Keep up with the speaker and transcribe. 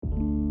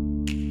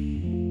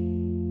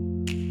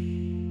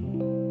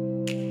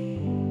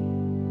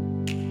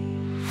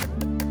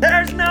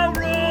There's no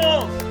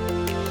rules!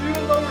 Do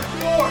the lower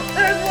score!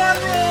 There's one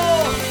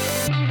rule!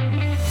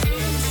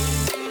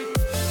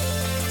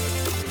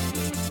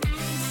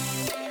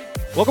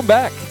 Welcome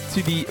back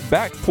to the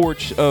back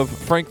porch of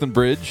Franklin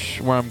Bridge,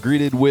 where I'm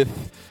greeted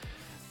with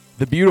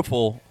the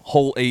beautiful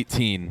Hole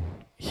 18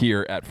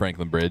 here at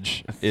Franklin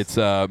Bridge. It's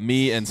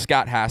me and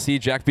Scott Hassey,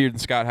 Jack Beard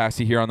and Scott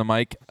Hassey here on the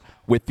mic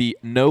with the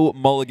No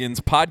Mulligans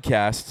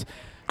podcast,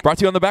 brought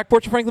to you on the back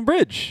porch of Franklin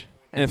Bridge.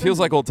 And it feels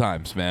like old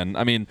times, man.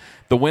 I mean,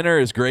 the winter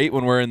is great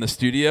when we're in the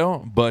studio,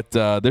 but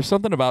there's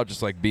something about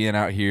just like being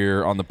out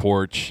here on the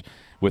porch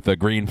with a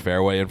green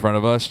fairway in front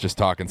of us, just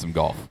talking some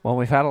golf. Well,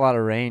 we've had a lot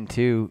of rain,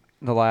 too,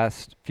 the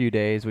last few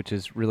days, which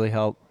has really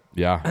helped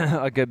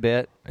Yeah. a good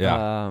bit.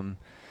 Yeah.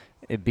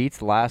 It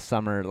beats last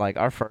summer. Like,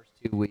 our first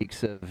 2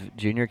 weeks of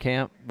junior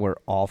camp were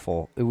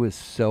awful. It was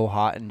so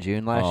hot in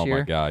June last year. Oh,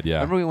 my God, yeah.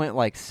 Remember we went,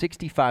 like,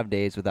 65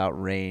 days without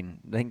rain.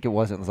 I think it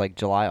was like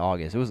July,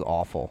 August. It was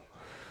awful.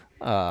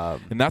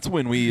 And that's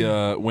when we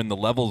when the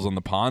levels on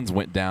the ponds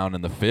went down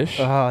and the fish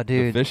Dude,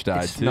 the fish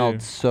died it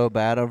smelled too. so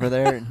bad over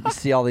there. And you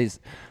see all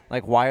these,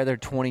 like, why are there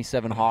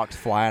 27 hawks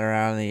flying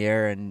around in the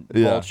air and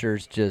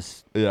vultures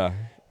just Yeah.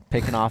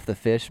 picking off the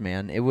fish,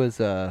 man? It was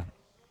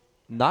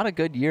not a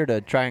good year to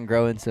try and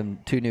grow in some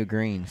 2 new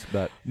greens,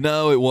 but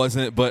No, it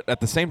wasn't, but at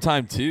the same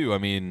time too, I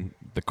mean,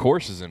 the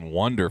course is in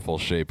wonderful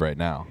shape right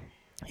now.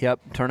 yep,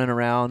 turning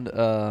around.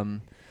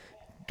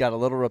 Got a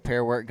little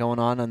repair work going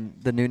on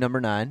the new number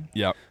 9.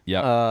 Yep.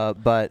 Yep.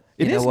 But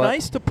It you know is what?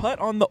 nice to putt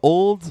on the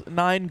old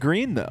 9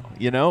 green though,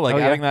 like Oh,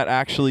 yeah. having that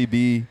actually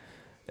be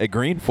a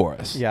green for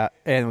us. Yeah,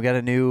 and we got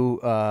a new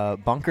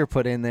bunker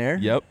put in there.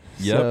 Yep.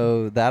 Yep.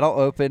 So that'll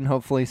open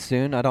hopefully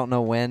soon. I don't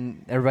know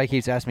when. Everybody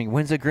keeps asking me,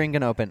 when's the green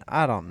going to open?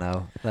 I don't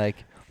know.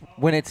 Like,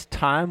 when it's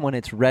time, when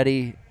it's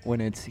ready,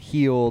 when it's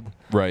healed.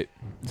 Right.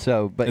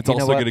 So, but It's you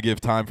know also what? going to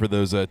give time for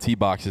those tee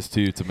boxes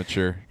too to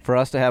mature. For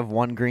us to have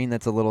one green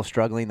that's a little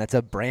struggling, that's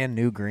a brand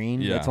new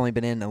green. Yeah. It's only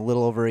been in a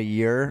little over a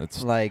year.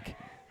 That's-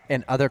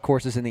 And other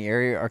courses in the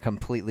area are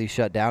completely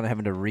shut down and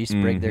having to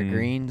re-sprig their Mhm.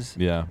 greens.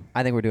 Yeah.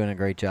 I think we're doing a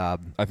great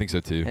job. I think so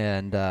too.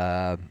 And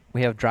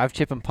we have Drive,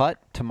 Chip, and Putt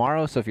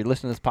tomorrow. So if you're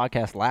listening to this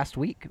podcast last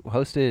week, we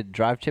hosted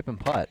Drive, Chip, and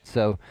Putt.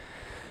 So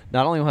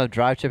not only will we have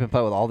Drive, Chip, and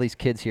Putt with all these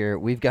kids here,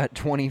 we've got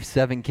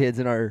 27 kids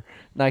in our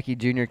Nike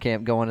Junior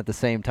Camp going at the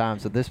same time.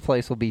 So this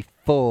place will be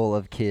full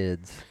of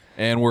kids.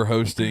 And we're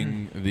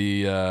hosting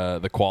the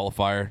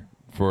qualifier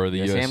for the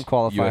USAM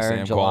qualifier USAM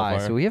in July.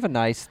 qualifier. So we have a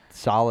nice,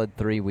 solid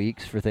 3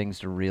 weeks for things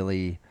to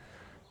really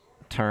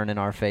turn in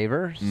our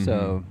favor.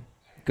 So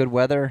good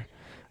weather.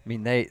 I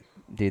mean,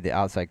 the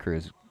outside crew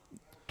is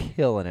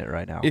killing it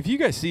right now. If you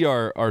guys see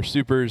our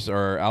supers,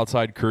 our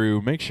outside crew,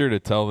 make sure to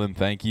tell them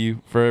thank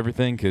you for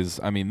everything. Because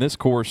I mean, this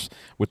course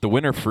with the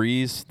winter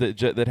freeze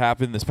that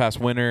happened this past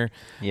winter,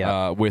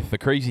 with the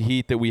crazy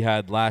heat that we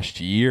had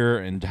last year,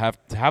 and to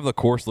have the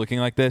course looking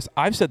like this,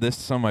 I've said this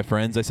to some of my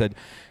friends. I said,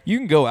 you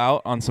can go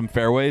out on some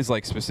fairways,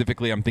 like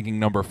specifically, I'm thinking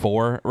number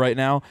 4 right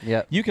now.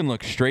 Yep. You can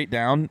look straight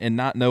down and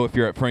not know if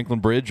you're at Franklin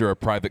Bridge or a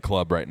private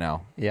club right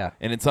now. Yeah.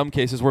 And in some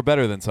cases, we're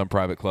better than some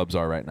private clubs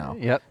are right now.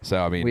 Yep.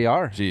 So I mean, We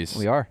are. Geez,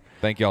 We are.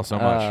 Thank y'all so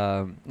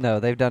much.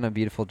 No, they've done a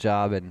beautiful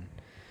job, and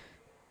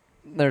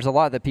there's a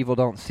lot that people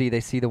don't see.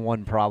 They see the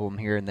one problem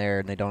here and there,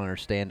 and they don't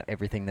understand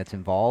everything that's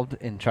involved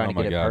in trying Oh to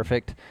my get it God.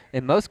 perfect.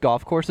 And most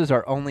golf courses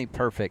are only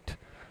perfect,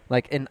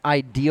 like in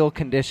ideal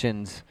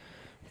conditions,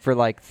 for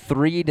like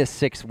 3 to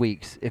 6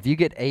 weeks. If you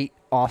get 8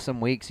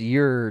 awesome weeks,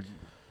 that's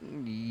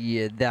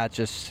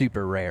just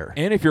super rare.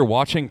 And if you're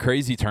watching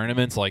crazy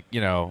tournaments like,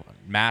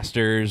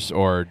 Masters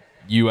or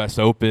U.S.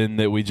 Open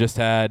that we just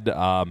had,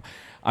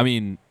 I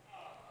mean,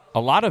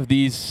 a lot of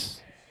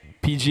these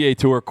PGA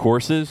Tour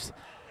courses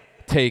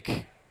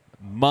take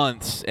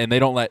months, and they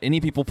don't let any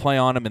people play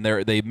on them, and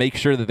they make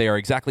sure that they are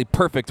exactly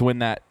perfect when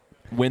that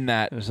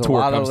There's a tour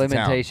lot of comes to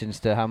town. limitations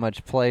to how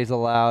much play is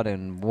allowed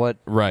and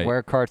Right.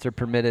 where carts are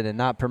permitted and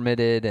not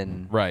permitted,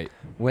 and Right.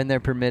 when they're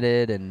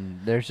permitted, and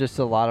there's just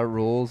a lot of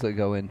rules that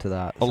go into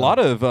that. A lot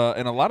of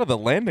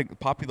the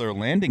popular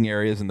landing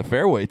areas in the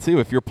fairway too.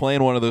 If you're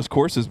playing one of those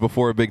courses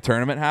before a big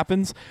tournament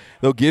happens,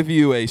 they'll give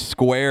you a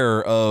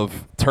square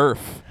of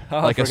turf, Oh,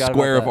 I like a forgot about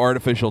square of that.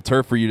 artificial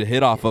turf for you to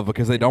hit off of,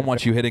 because they don't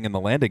want you hitting in the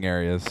landing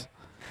areas.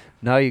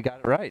 No, you got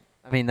it right.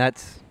 I mean,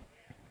 that's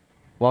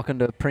welcome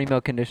to primo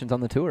conditions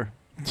on the tour.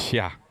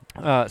 Yeah.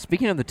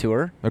 Speaking of the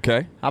tour,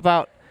 Okay. how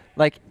about,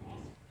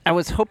 I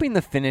was hoping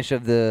the finish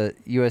of the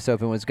U.S.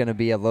 Open was going to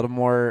be a little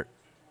more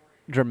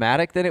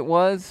dramatic than it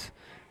was.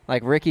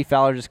 Like, Ricky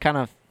Fowler just kind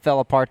of fell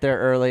apart there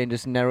early and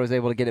just never was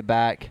able to get it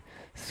back.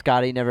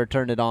 Scotty never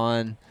turned it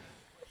on.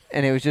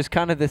 And it was just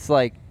kind of this,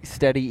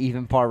 steady,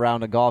 even par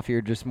round of golf.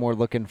 You're just more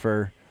looking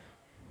for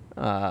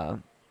guys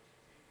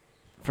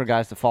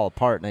to fall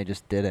apart, and they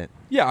just didn't.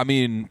 Yeah, I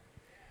mean,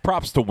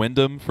 props to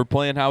Wyndham for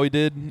playing how he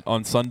did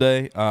on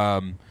Sunday.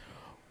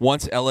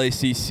 Once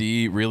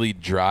LACC really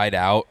dried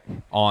out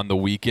on the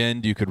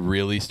weekend, you could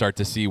really start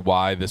to see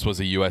why this was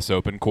a U.S.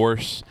 Open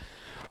course.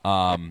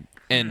 And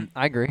And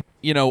I agree.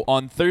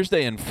 on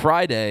Thursday and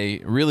Friday,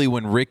 really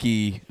when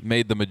Ricky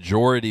made the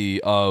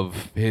majority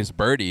of his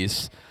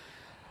birdies,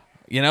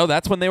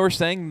 that's when they were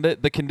saying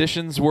that the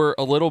conditions were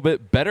a little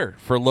bit better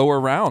for lower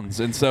rounds.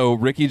 And so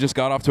Ricky just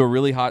got off to a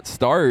really hot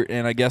start.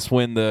 And I guess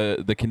when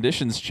the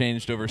conditions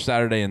changed over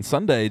Saturday and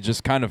Sunday,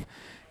 just kind of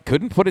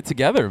couldn't put it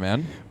together,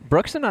 man.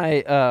 Brooks and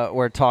I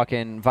were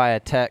talking via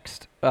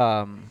text,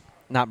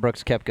 not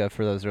Brooks Koepka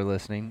for those who are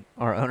listening,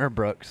 our owner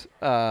Brooks,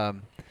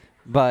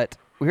 but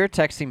we were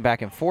texting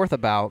back and forth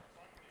about,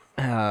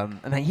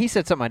 and he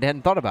said something I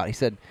hadn't thought about. He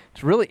said,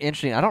 it's really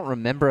interesting. I don't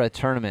remember a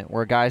tournament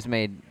where guys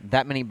made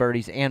that many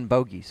birdies and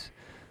bogeys.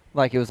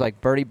 Like, it was like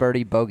birdie,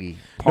 birdie, bogey.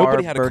 Par,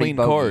 Nobody had a birdie, clean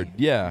bogey. card.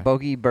 Yeah.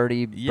 Bogey,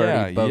 birdie, birdie,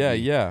 Yeah,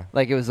 bogey. yeah.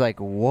 Like, it was like,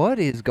 what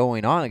is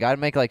going on? A guy would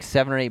make like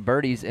 7 or 8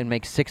 birdies and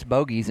make 6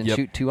 bogeys and Yep.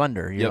 shoot 2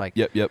 under. You're like,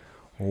 Yep.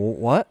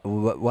 what,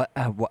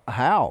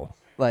 how?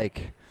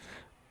 Like,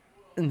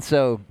 and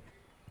so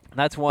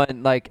that's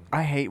one, like,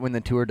 I hate when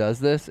the tour does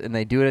this, and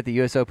they do it at the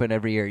U.S. Open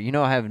every year.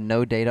 I have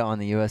no data on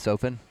the U.S.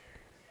 Open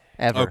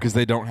ever. Oh, because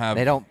they don't have.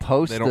 They don't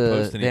post they don't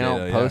post any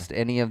data, post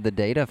any of the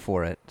data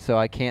for it, so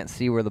I can't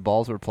see where the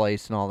balls were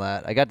placed and all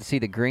that. I got to see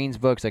the greens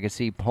books, I could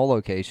see hole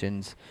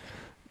locations,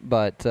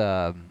 but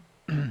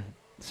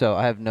so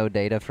I have no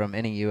data from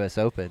any U.S.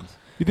 Opens.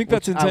 You think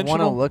that's I want to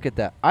intentional? look at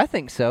that. I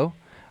think so.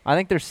 I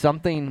think there's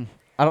something.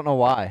 I don't know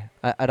why.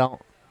 I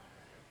don't.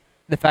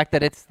 The fact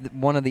that it's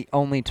one of the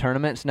only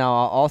tournaments. Now,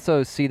 I'll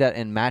also see that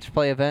in match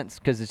play events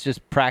because it's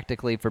just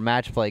practically for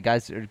match play.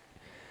 Guys are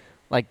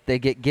like, they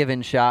get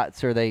given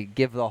shots or they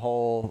give the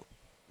hole.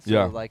 So,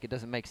 Yeah. like, it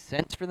doesn't make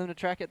sense for them to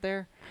track it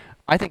there.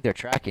 I think they're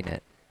tracking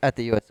it at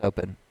the U.S.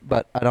 Open,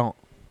 but I don't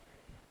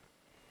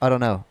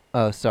know.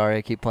 Oh, sorry.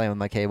 I keep playing with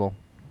my cable.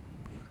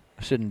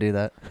 I shouldn't do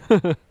that.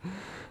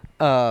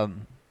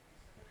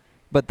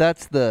 But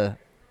that's the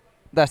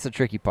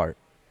tricky part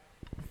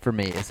for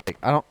me. It's like,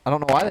 I don't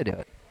know why they do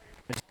it.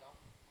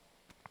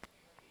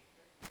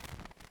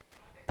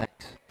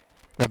 Thanks. Is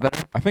that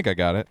better? I think I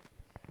got it.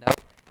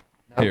 Nope.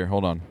 Here,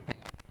 hold on.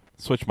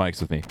 Switch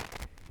mics with me.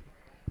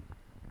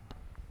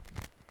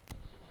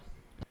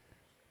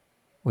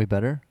 We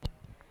better?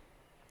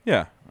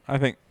 Yeah, I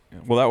think.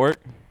 Will that work?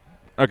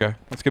 Okay,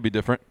 that's gonna be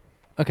different.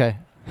 Okay.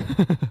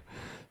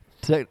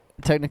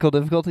 Technical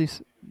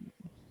difficulties?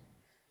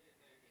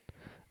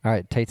 All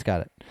right, Tate's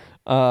got it.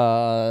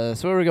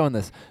 So where are we going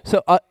with this?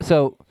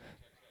 So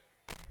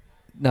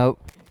no.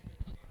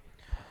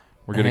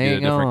 We're gonna get a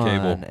different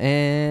cable.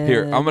 And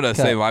Here, I'm gonna cut.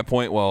 say my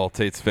point while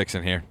Tate's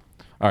fixing here.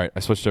 All right, I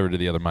switched over to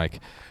the other mic.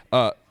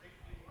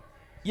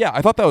 Yeah,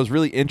 I thought that was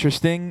really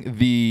interesting.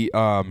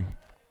 I'm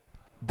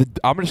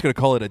just gonna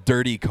call it a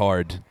dirty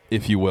card,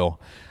 if you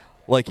will.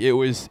 Like,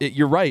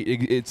 you're right.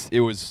 It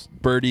was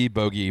birdie,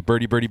 bogey,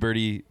 birdie, birdie,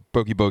 birdie,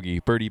 bogey, bogey,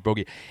 birdie,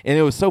 bogey, and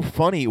it was so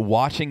funny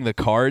watching the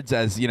cards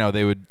as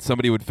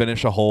somebody would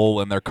finish a hole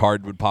and their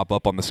card would pop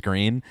up on the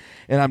screen,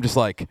 and I'm just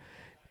like,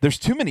 there's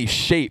too many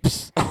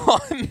shapes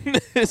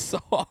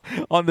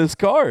on this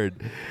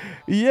card.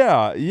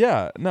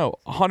 Yeah, no,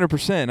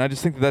 100%. I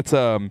just think that's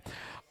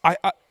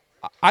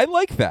I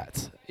like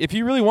that. If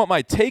you really want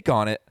my take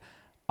on it,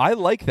 I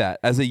like that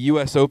as a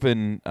U.S.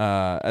 Open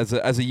as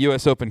a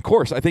U.S. Open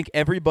course. I think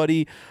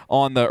everybody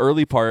on the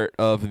early part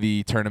of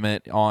the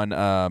tournament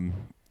on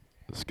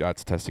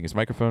Scott's testing his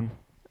microphone.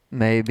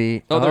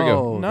 Maybe. Oh, there we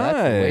go. That's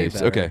way Nice.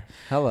 better. Okay.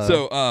 Hello.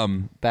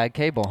 So bad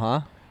cable,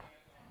 huh?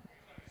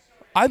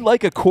 I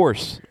like a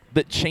course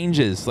that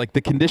changes, like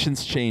the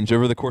conditions change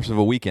over the course of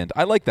a weekend.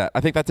 I like that. I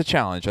think that's a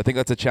challenge. I think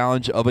that's a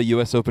challenge of a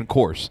U.S. Open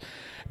course.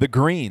 The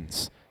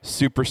greens,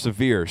 super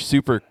severe,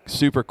 super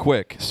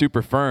quick,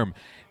 super firm.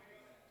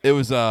 It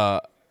was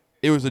a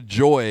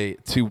joy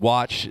to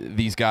watch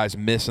these guys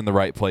miss in the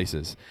right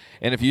places.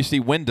 And if you see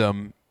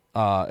Wyndham,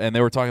 and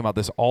they were talking about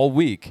this all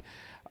week,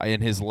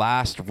 in his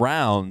last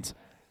round,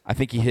 I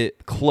think he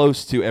hit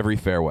close to every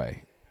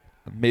fairway.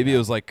 Maybe it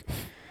was like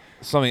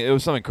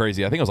something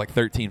crazy. I think it was like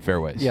 13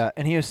 fairways. Yeah,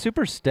 and he was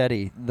super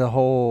steady that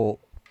whole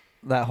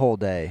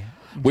day.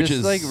 Which Just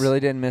is- like really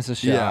didn't miss a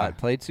shot. Yeah.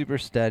 Played super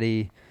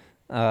steady.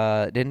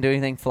 Didn't do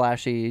anything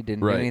flashy.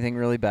 Didn't Right. do anything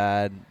really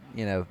bad.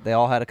 They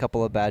all had a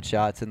couple of bad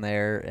shots in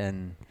there,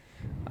 and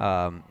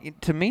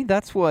to me,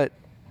 that's what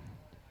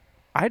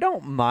I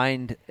don't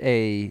mind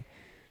a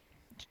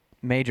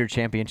major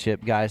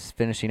championship guys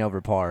finishing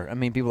over par. I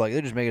mean, people are like,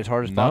 they just make it as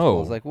hard as possible.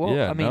 No. It's like, well,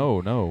 yeah, I mean,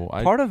 no.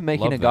 part of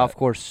making a golf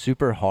course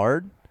super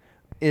hard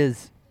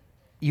is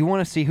you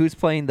want to see who's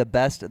playing the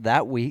best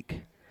that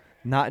week,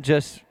 not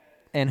just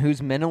and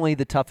who's mentally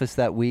the toughest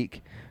that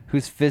week,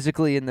 who's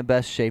physically in the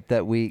best shape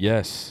that week,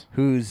 Yes.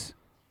 who's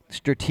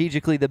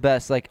strategically the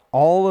best. Like,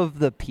 all of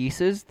the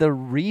pieces, the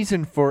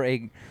reason for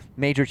a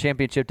major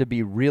championship to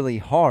be really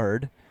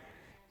hard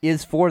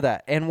is for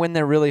that. And when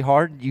they're really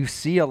hard, you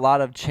see a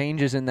lot of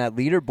changes in that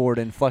leaderboard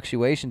and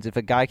fluctuations. If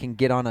a guy can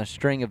get on a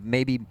string of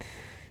maybe,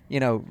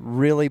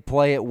 really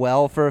play it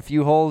well for a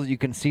few holes, you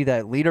can see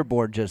that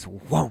leaderboard just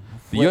whoa.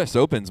 The U.S.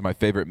 Open's my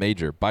favorite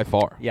major by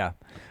far. Yeah.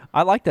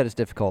 I like that it's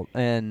difficult.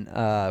 And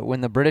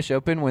when the British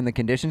Open, when the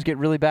conditions get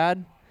really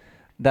bad,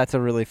 that's a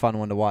really fun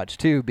one to watch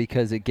too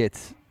because it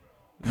gets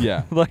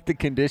Yeah. like the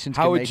conditions.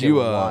 How can would make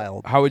you it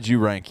wild. how would you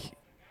rank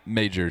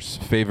majors,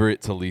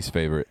 favorite to least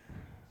favorite?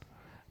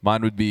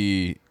 Mine would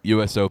be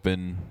U.S.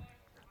 Open.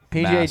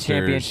 PGA Masters,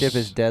 Championship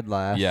is dead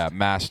last. Yeah,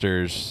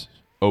 Masters,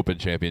 Open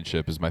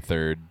Championship is my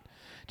third.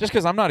 Just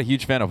because I'm not a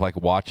huge fan of like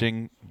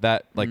watching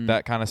that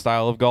that kind of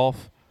style of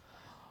golf,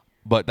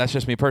 but that's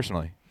just me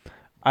personally.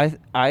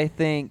 I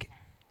think.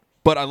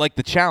 But I like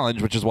the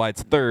challenge, which is why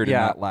it's third and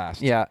not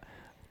last. Yeah.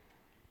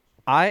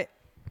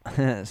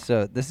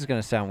 So this is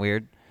going to sound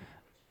weird.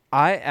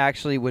 I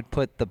actually would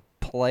put the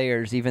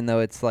Players, even though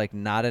it's like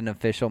not an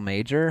official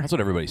major. That's what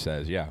everybody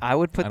says. Yeah. I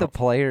would put the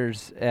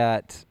Players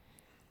at.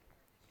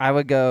 I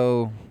would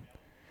go.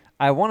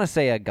 I want to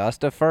say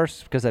Augusta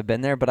first because I've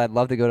been there, but I'd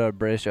love to go to a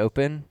British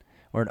Open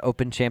or an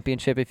Open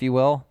Championship, if you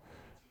will,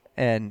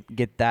 and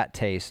get that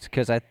taste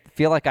because I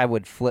feel like I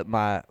would flip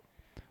my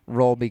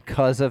role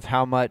because of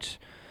how much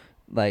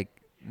like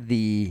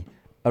the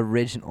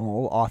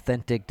original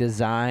authentic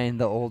design,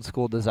 the old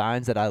school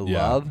designs that I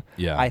love.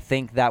 Yeah. I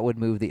think that would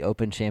move the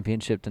Open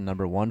Championship to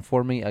number 1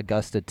 for me,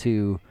 Augusta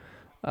 2,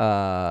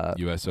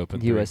 U.S.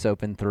 Open 3. US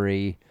Open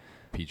 3,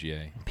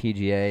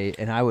 PGA,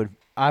 and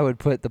I would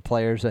put the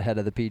Players ahead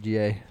of the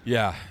PGA.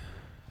 Yeah.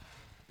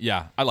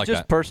 Yeah, I like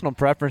Just that. personal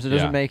preference. It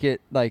doesn't Yeah. make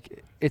it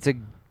like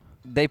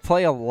they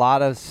play a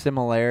lot of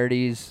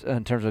similarities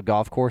in terms of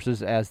golf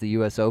courses as the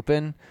US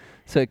Open.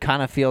 So it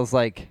kind of feels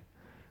like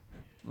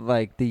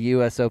the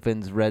US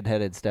Open's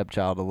redheaded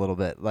stepchild a little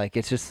bit. Like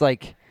it's just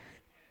like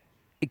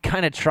it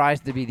kind of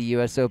tries to be the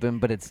US Open,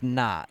 but it's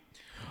not.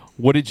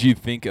 What did you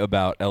think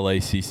about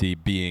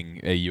LACC being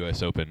a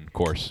U.S. Open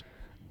course?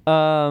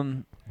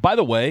 By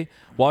the way,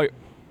 while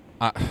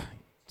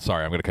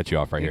sorry, I'm going to cut you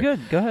off right You're here.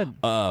 good. Go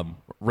ahead.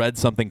 Read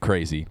something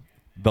crazy.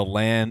 The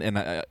land, and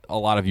a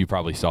lot of you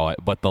probably saw it,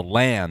 but the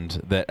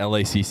land that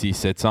LACC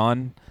sits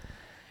on,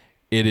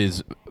 it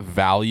is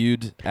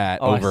valued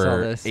at I saw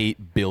over this. $8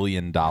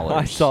 billion.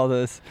 I saw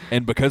this.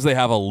 And because they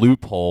have a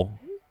loophole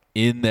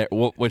in there,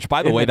 which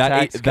by the In way, the that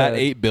tax code.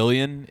 $8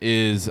 billion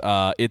is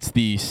it's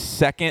the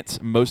second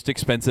most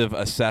expensive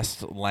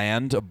assessed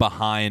land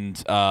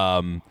behind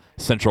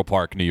Central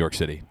Park, New York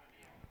City.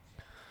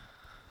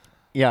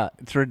 Yeah,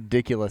 it's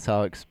ridiculous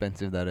how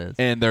expensive that is.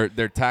 And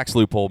their tax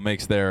loophole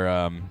makes their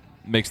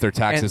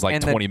taxes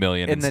like $20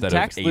 million instead of $80. And the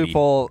tax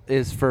loophole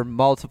is for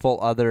multiple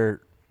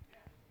other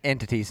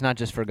entities, not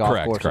just for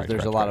golf courses.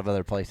 There's a lot of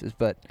other places,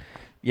 but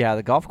yeah,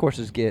 the golf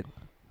courses get.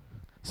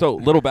 So,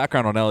 little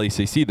background on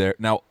LACC there.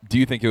 Now, do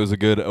you think it was a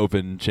good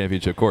Open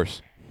Championship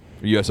course?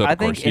 Or U.S. Open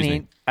course, excuse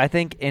me. I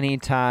think any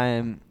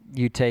time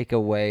you take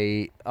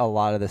away a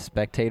lot of the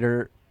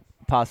spectator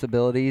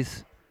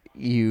possibilities,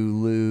 you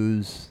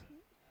lose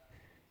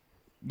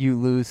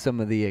some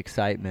of the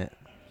excitement.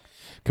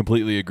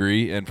 Completely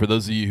agree. And for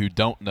those of you who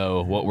don't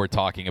know what we're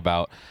talking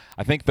about,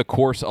 I think the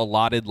course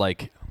allotted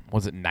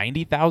was it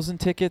 90,000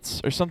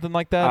 tickets or something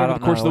like that over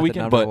the course of the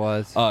weekend?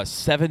 But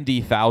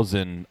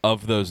 70,000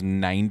 of those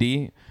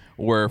 90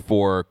 were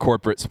for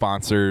corporate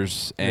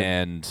sponsors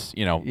and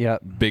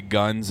big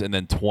guns, and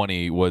then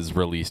 20 was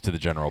released to the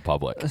general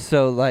public.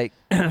 So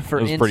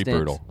pretty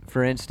brutal.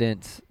 For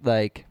instance,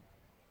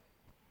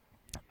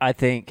 I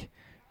think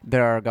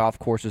there are golf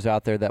courses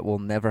out there that will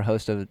never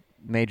host a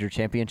major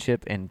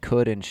championship and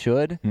could and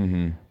should.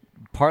 Mm-hmm.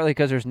 Partly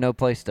because there's no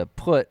place to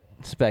put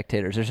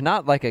spectators. There's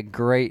not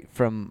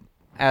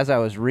as I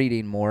was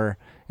reading more,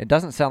 it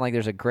doesn't sound like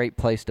there's a great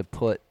place to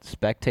put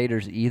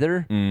spectators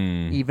either,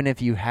 even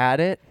if you had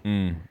it.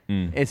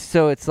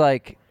 It's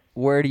like,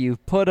 where do you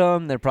put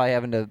them? They're probably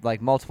having to,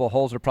 multiple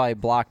holes are probably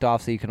blocked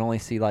off so you can only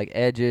see,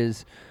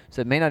 edges.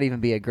 So it may not even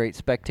be a great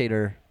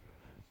spectator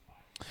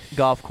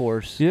golf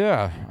course.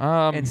 Yeah.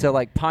 And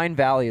so, Pine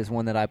Valley is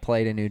one that I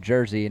played in New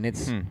Jersey, and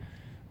it's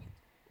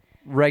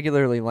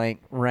regularly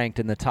ranked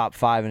in the top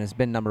 5 and has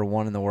been number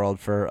 1 in the world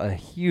for a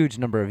huge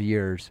number of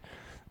years.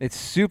 It's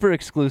super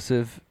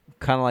exclusive,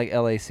 kind of like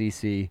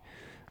LACC,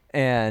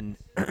 and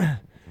for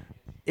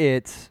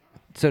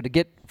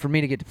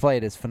me to get to play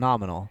it is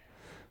phenomenal.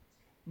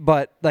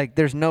 But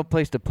there's no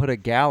place to put a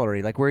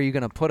gallery. Where are you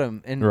going to put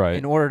them?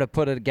 In order to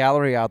put a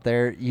gallery out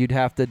there, you'd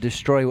have to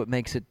destroy what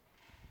makes it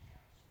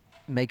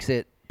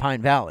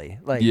Pine Valley.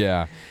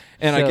 Yeah,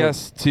 and I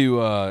guess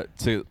to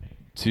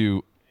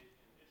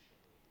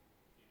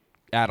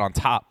add on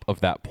top of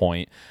that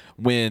point,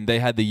 when they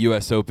had the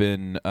U.S.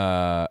 Open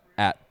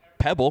at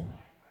Pebble,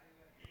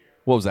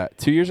 what was that,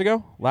 2 years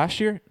ago? Last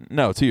year?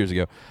 No, 2 years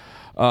ago.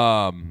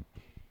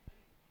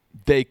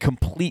 They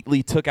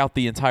completely took out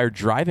the entire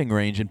driving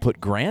range and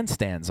put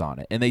grandstands on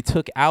it. And they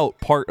took out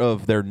part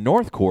of their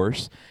north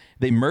course.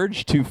 They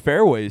merged 2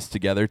 fairways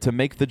together to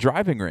make the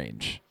driving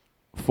range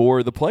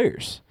for the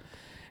players.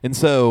 And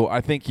so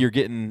I think you're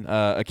getting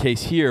a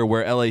case here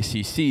where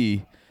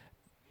LACC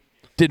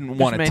didn't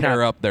want to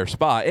tear up their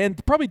spot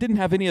and probably didn't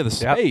have any of the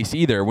space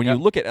either. When you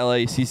look at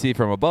LACC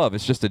from above,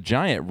 it's just a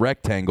giant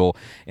rectangle,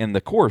 and the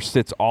course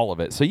sits all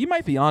of it. So you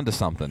might be onto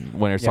something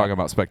when you're talking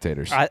about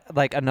spectators.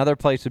 Another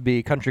place would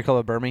be Country Club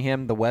of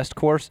Birmingham. The West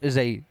course is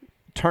a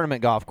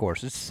tournament golf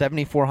course. It's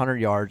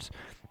 7,400 yards.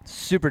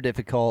 super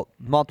difficult,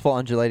 multiple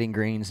undulating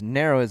greens,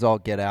 narrow as all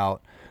get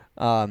out.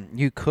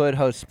 You could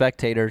host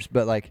spectators,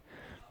 but like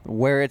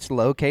where it's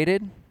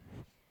located,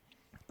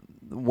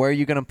 where are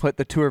you going to put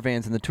the tour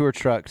vans and the tour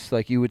trucks?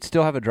 Like you would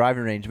still have a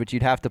driving range, but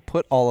you'd have to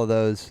put all of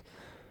those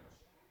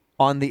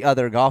on the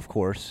other golf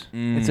course,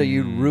 and so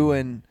you'd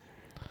ruin.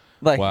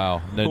 Like,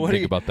 wow, didn't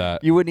think about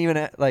that. You wouldn't even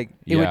it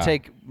Yeah. would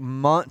take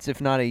months,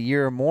 if not a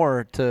year or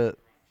more, to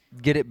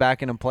get it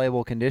back in a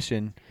playable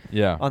condition.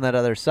 Yeah. On that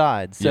other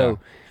side. So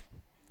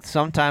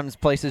sometimes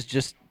places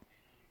just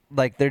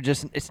like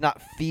it's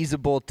not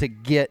feasible to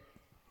get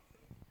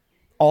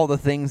all the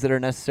things that are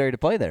necessary to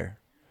play there.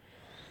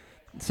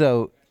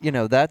 So,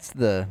 that's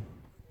the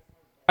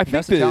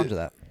challenge of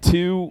that.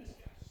 Two,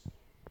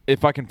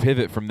 if I can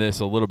pivot from this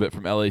a little bit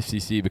from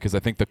LACC, because I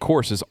think the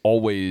course is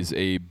always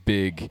a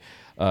big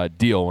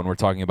deal when we're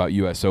talking about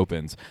U.S.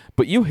 Opens.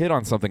 But you hit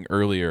on something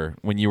earlier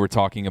when you were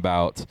talking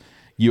about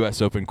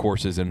U.S. Open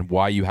courses and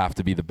why you have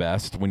to be the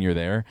best when you're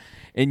there.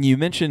 And you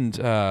mentioned,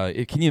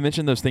 can you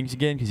mention those things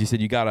again? Because you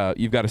said you've got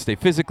to stay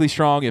physically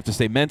strong, you have to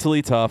stay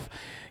mentally tough,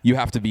 you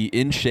have to be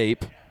in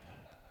shape.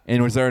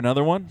 And was there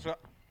another one?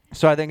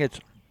 So I think it's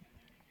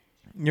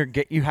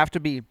you have to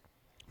be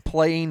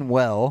playing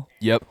well.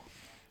 Yep.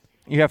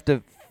 You have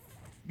to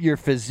your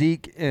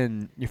physique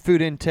and your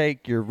food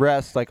intake, your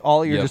rest, like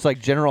all your just like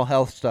general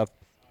health stuff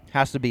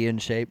has to be in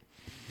shape.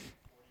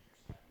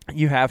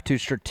 You have to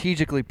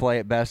strategically play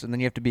it best, and then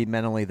you have to be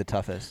mentally the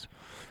toughest.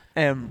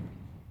 And,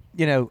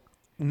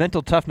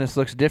 mental toughness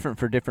looks different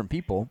for different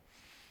people.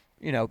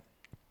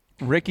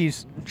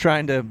 Ricky's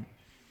trying to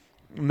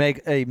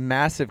make a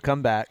massive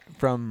comeback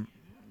from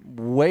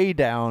way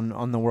down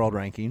on the world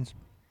rankings.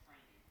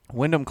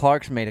 Wyndham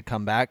Clark's made a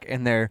comeback,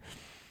 and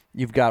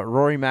you've got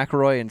Rory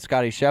McIlroy and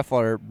Scotty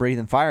Scheffler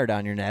breathing fire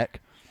down your neck.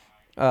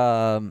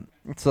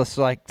 It's just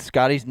like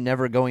Scotty's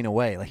never going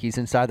away. Like he's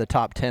inside the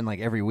top 10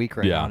 like every week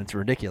right now, and it's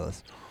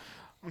ridiculous.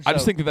 I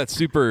just think that's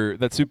super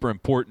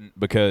important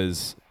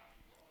because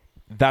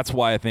that's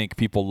why I think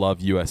people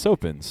love U.S.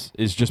 Opens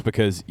is just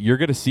because you're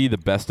going to see the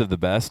best of the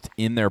best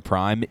in their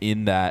prime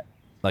in that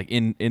like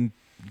in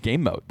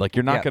game mode. Like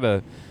you're not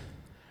gonna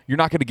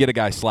get a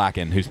guy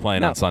slacking who's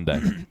playing on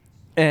Sunday.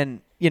 And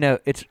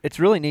it's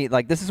really neat.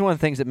 Like this is one of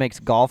the things that makes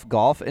golf,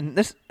 and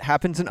this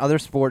happens in other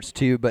sports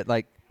too. But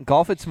like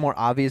golf, it's more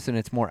obvious and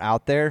it's more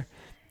out there.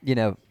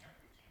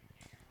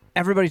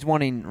 Everybody's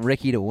wanting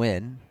Ricky to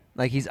win.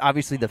 Like he's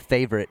obviously the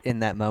favorite in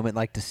that moment.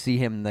 Like to see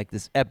him like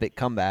this epic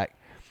comeback,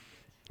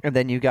 and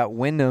then you got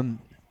Wyndham.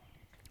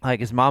 Like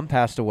his mom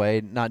passed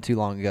away not too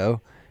long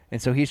ago,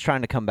 and so he's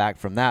trying to come back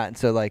from that. And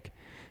so like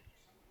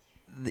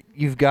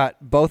you've got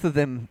both of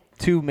them,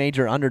 two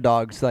major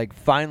underdogs, like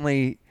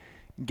finally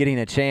getting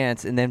a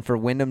chance, and then for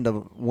Wyndham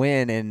to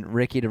win and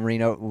Ricky to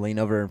lean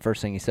over, and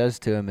first thing he says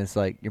to him is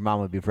like, your mom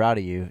would be proud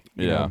of you.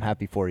 I'm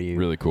happy for you.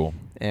 Really cool.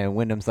 And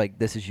Wyndham's like,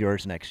 this is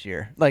yours next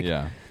year. Like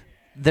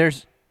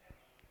there's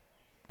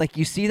like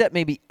you see that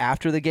maybe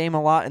after the game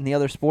a lot in the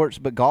other sports,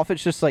 but golf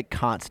it's just like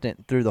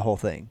constant through the whole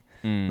thing.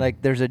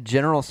 Like there's a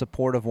general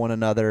support of one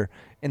another,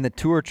 and the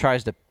tour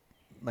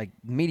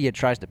media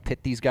tries to pit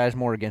these guys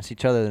more against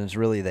each other than is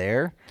really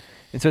there.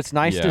 And so it's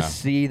nice to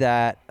see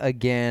that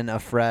again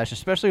afresh,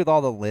 especially with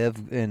all the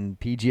LIV and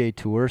PGA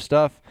Tour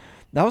stuff.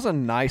 That was a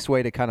nice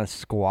way to kind of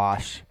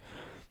squash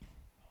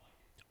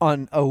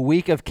on a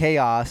week of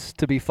chaos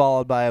to be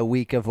followed by a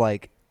week of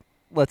like,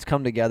 let's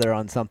come together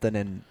on something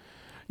and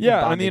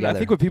I mean, I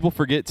think what people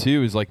forget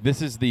too is like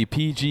this is the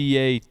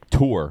PGA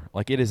Tour.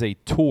 Like it is a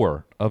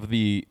tour of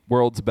the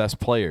world's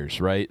best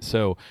players, right?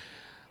 So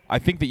I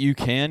think that you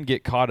can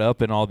get caught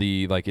up in all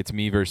the like it's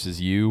me versus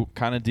you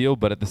kind of deal,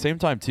 but at the same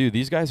time too,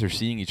 these guys are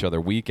seeing each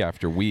other week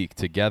after week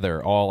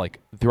together, all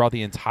like throughout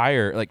the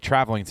entire like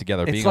traveling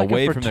together, being like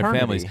away from their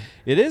families.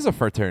 It is a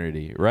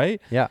fraternity,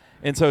 right? Yeah.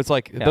 And so it's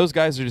like those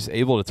guys are just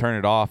able to turn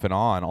it off and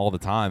on all the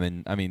time.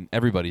 And I mean,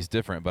 everybody's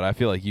different, but I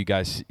feel like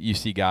you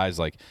see guys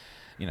like,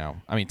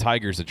 I mean,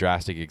 Tiger's a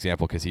drastic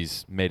example because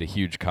he's made a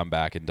huge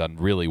comeback and done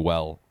really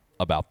well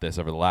about this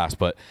over the last,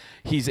 but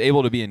he's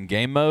able to be in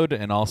game mode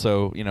and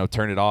also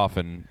turn it off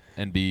and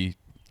be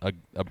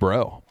a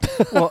bro.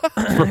 Well,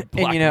 for lack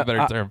of a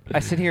better term. I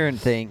sit here and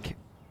think,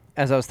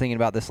 as I was thinking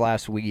about this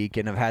last week,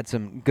 and I've had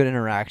some good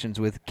interactions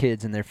with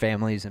kids and their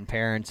families and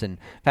parents, and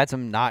I've had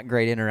some not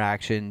great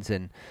interactions,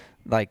 and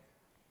like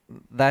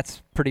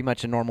that's pretty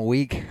much a normal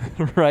week,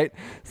 right?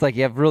 It's like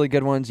you have really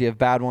good ones, you have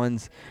bad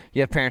ones,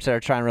 you have parents that are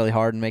trying really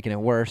hard and making it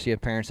worse, you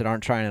have parents that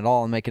aren't trying at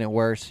all and making it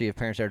worse, you have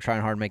parents that are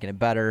trying hard and making it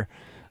better.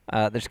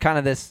 There's kind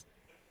of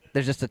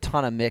there's just a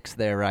ton of mix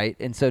there, right?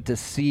 And so to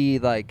see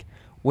like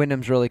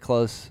Wyndham's really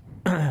close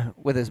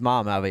with his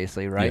mom,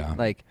 obviously, right? Yeah.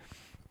 Like,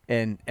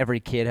 and every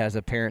kid has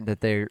a parent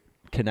that they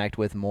connect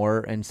with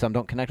more, and some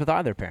don't connect with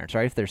either parents,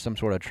 right? If there's some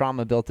sort of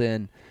trauma built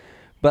in,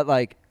 but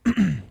like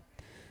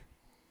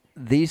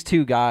these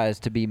two guys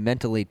to be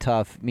mentally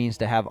tough means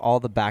to have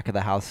all the back of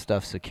the house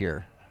stuff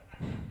secure.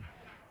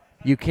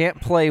 You can't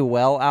play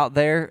well out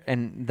there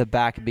and the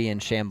back be in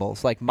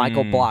shambles. Like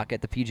Michael Block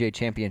at the PGA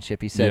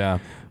Championship, he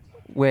said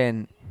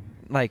when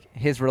like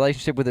his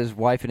relationship with his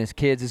wife and his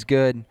kids is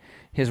good.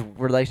 His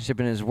relationship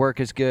and his work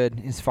is good.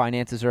 His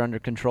finances are under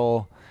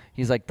control.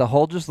 He's like, the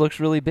hole just looks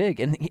really big.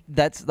 And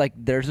that's like,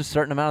 there's a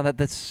certain amount of that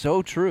that's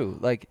so true.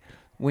 Like,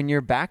 when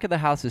your back of the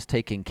house is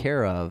taken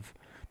care of,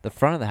 the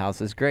front of the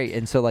house is great.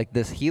 And so, like,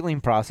 this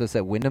healing process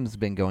that Wyndham's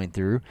been going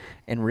through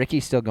and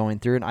Ricky's still going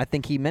through, and I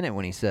think he meant it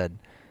when he said,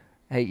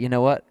 hey, you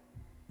know what?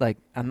 Like,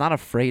 I'm not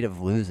afraid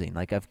of losing.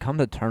 Like, I've come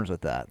to terms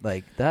with that.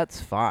 Like, that's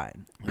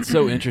fine. It's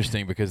so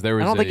interesting because there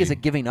was I don't think it's a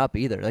giving up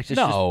either. Like, it's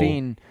just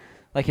being,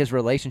 like, his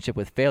relationship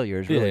with failure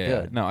is really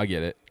good. No, I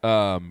get it.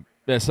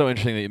 It's so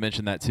interesting that you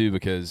mentioned that too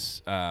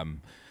because, I've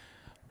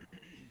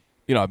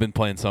been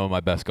playing some of my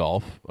best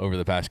golf over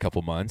the past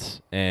couple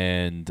months,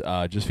 and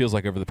it just feels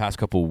like over the past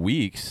couple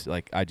weeks,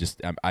 like I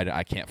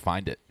can't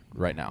find it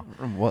right now.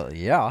 Well,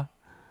 yeah.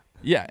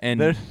 Yeah, and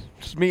there's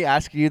just me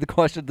asking you the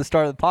question at the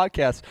start of the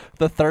podcast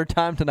the third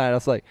time tonight. I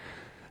was like,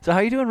 so how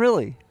you doing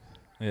really?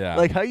 Yeah.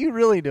 Like, how you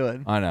really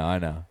doing? I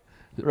know.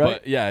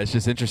 Right? But, yeah, it's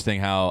just interesting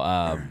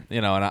how,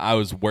 and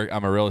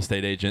I'm a real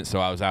estate agent, so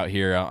I was out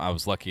here. I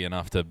was lucky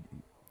enough to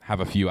have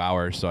a few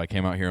hours, so I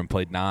came out here and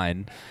played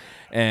 9.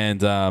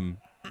 And I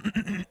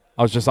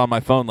was just on my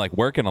phone, like,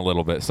 working a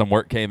little bit. Some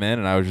work came in,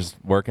 and I was just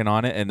working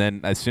on it. And then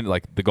as soon as,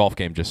 like, the golf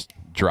game just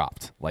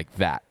dropped like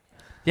that.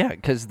 Yeah,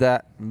 because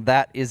that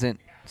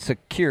isn't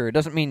secure. It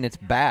doesn't mean it's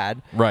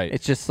bad. Right.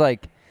 It's just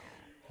like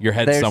your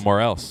head's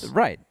somewhere else.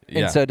 Right. Yeah.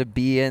 And so to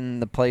be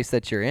in the place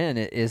that you're in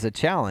it is a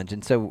challenge.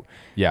 And so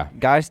yeah,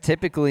 guys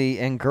typically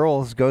and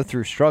girls go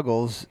through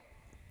struggles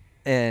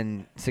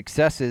and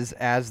successes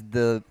as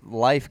the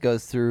life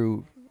goes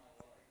through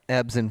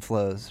ebbs and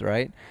flows,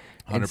 right?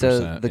 100%, and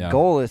so the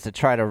goal is to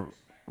try to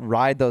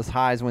ride those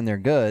highs when they're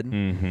good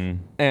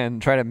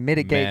and try to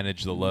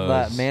manage the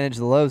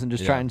lows, and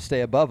just try and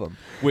stay above them.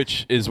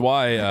 Which is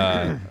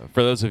why,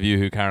 for those of you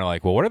who kind of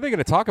like, well, what are they going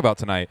to talk about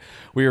tonight?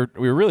 We were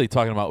really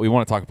talking about, we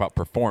want to talk about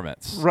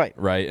performance. Right.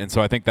 And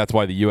so I think that's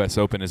why the U.S.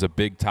 Open is a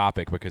big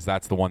topic, because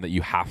that's the one that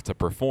you have to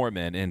perform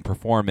in and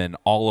perform in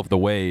all of the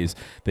ways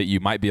that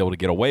you might be able to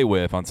get away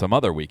with on some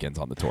other weekends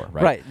on the tour.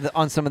 Right.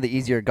 On some of the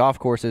easier golf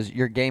courses,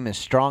 your game is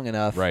strong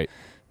enough. Right.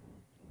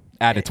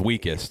 At its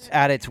weakest.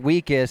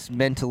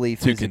 Mentally,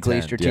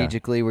 physically,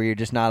 strategically, where you're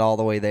just not all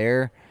the way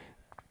there,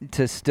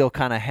 to still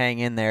kind of hang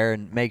in there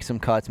and make some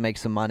cuts, make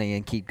some money,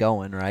 and keep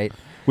going, right?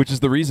 Which is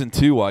the reason,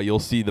 too, why you'll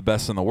see the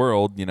best in the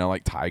world,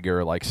 like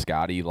Tiger, like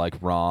Scotty, like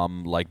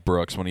Rahm, like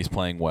Brooks when he's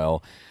playing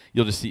well.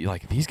 You'll just see,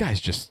 like, these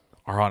guys just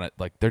are on it.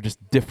 Like, they're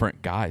just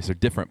different guys. They're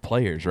different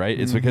players, right?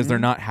 It's because they're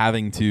not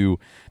having to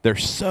 – they're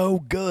so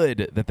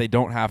good that they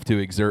don't have to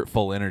exert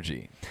full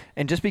energy.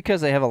 And just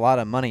because they have a lot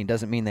of money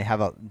doesn't mean they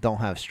don't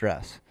have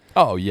stress.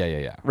 Oh,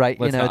 yeah. Right?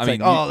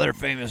 They're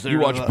famous. You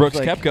watch Brooks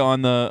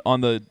Koepka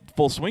on the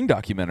Full Swing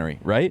documentary,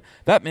 right?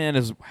 That man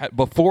is –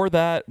 before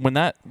that, when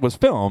that was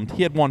filmed,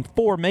 he had won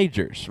 4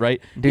 majors,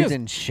 right? Dude's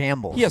in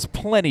shambles. He has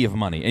plenty of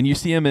money. And you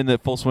see him in the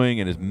Full Swing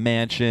in his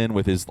mansion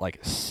with his, like,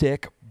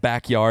 sick –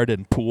 backyard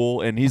and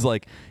pool, and he's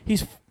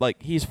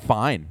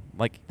fine.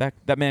 Like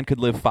that man could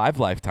live 5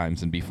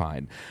 lifetimes and be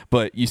fine.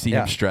 But you see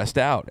him stressed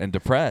out and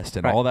depressed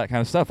and all that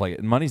kind of stuff.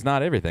 Like, money's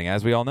not everything,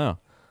 as we all know.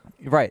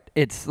 Right.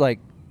 It's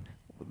like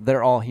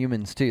they're all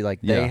humans too.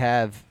 Like they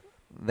have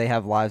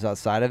lives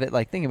outside of it.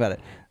 Like, think about it.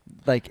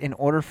 Like, in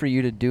order for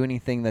you to do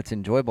anything that's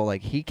enjoyable,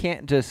 like, he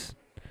can't just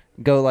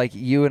go like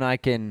you and I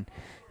can,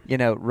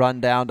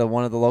 run down to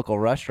one of the local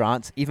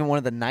restaurants, even one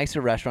of the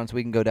nicer restaurants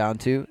we can go down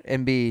to,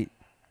 and be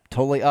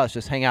totally us,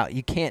 just hang out.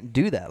 You can't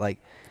do that. Like,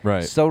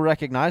 right. So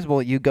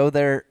recognizable. You go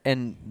there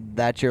and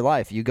that's your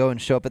life. You go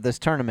and show up at this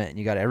tournament and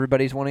you got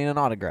everybody's wanting an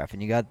autograph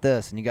and you got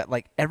this and you got,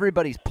 like,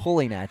 everybody's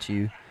pulling at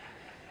you.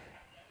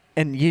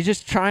 And you're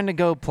just trying to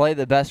go play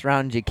the best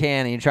round you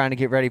can, and you're trying to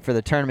get ready for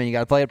the tournament. You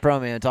got to play at Pro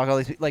Man and talk all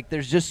these people. Like,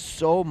 there's just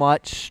so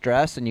much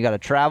stress, and you got to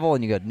travel,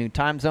 and you got new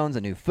time zones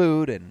and new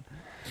food, and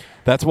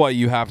that's why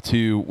you have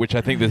to, which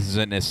I think this is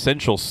an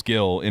essential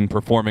skill in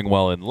performing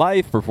well in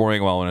life,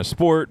 performing well in a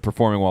sport,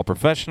 performing well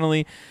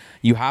professionally.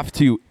 You have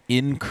to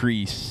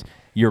increase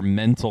your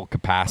mental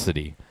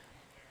capacity.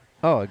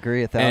 Oh,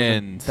 agree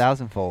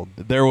thousandfold.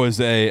 There was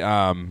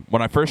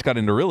when I first got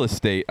into real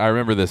estate, I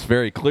remember this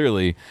very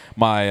clearly.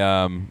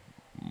 My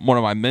one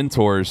of my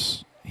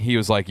mentors, he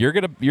was like, "You're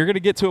gonna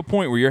get to a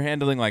point where you're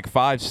handling like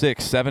 5,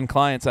 6, 7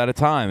 clients at a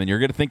time, and you're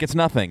gonna think it's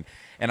nothing."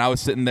 And I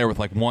was sitting there with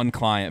like one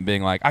client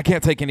being like, I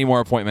can't take any more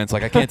appointments.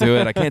 Like, I can't do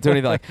it. I can't do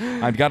anything. Like,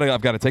 I've got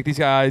to take these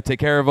guys, take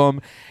care of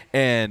them.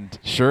 And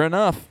sure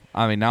enough,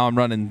 I mean, now I'm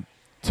running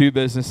 2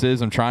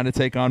 businesses. I'm trying to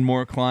take on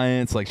more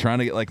clients, like trying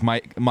to get, like,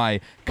 my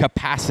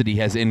capacity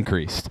has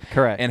increased.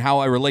 Correct. And how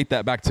I relate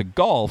that back to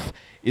golf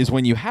is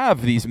when you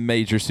have these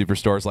major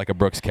superstars like a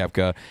Brooks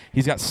Koepka,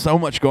 he's got so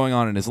much going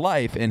on in his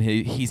life, and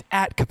he's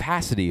at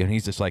capacity, and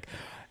he's just like,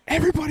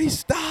 everybody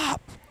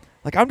stop.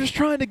 Like, I'm just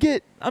trying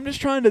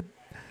to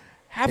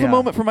have a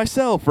moment for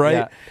myself,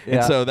 right? Yeah.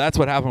 And so that's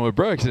what happened with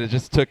Brooks, and it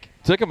just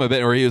took him a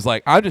bit where he was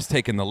like, I'm just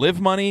taking the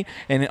live money.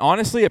 And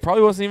honestly, it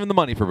probably wasn't even the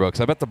money for Brooks.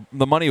 I bet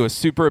the money was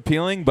super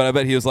appealing, but I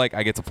bet he was like,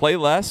 I get to play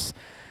less.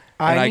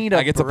 and I need a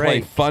I get to play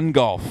break. fun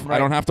golf. Right. I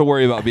don't have to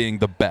worry about being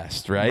the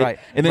best, right? Right.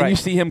 And then you Right.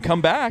 see him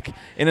come back,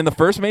 and in the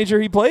first major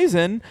he plays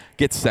in,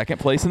 gets second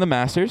place in the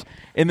Masters,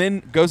 and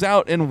then goes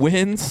out and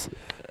wins.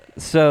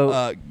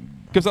 So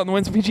Goes out and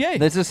wins the PGA.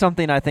 this is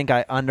something I think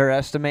I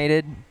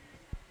underestimated.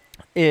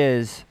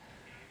 Is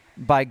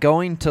by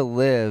going to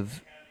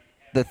live,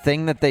 the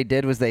thing that they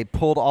did was they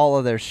pulled all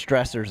of their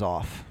stressors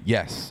off.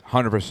 Yes,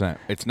 100%.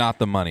 It's not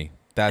the money.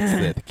 That's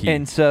the key.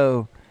 And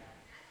so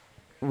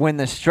when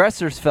the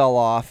stressors fell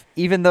off,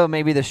 even though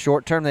maybe the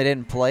short term they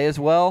didn't play as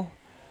well,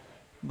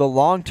 the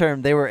long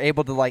term they were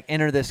able to like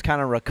enter this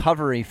kind of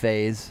recovery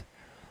phase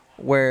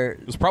where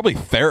it was probably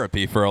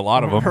therapy for a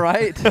lot of them.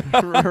 right.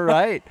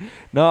 Right.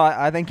 No,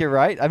 I think you're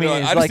right. I mean, it's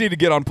I just like, need to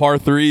get on par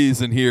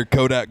threes and hear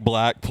Kodak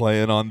Black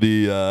playing on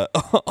the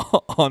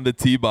on the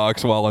tee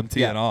box while I'm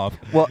teeing Yeah. off.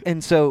 well,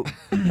 and so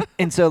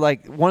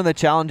like one of the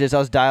challenges I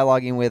was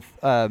dialoguing with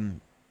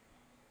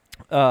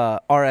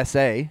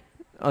RSA.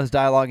 I was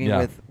dialoguing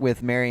Yeah.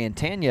 with Mary and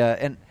Tanya,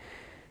 and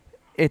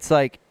it's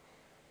like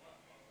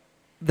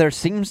there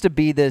seems to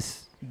be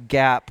this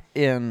gap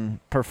in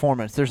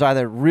performance. There's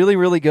either really,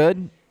 really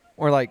good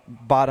or like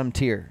bottom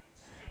tier.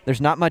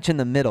 There's not much in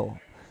the middle.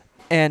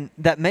 And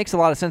that makes a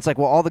lot of sense. Like,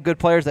 well, all the good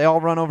players, they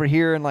all run over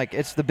here, and like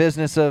it's the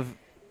business of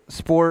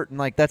sport, and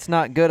like that's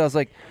not good. I was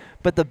like,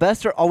 but the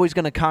best are always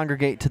going to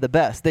congregate to the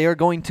best. They are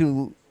going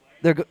to,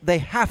 they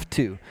have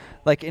to.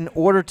 Like, in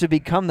order to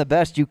become the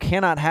best, you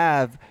cannot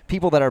have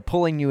people that are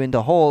pulling you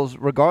into holes,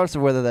 regardless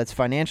of whether that's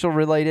financial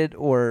related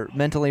or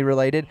mentally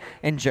related.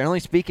 And generally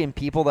speaking,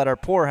 people that are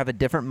poor have a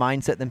different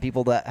mindset than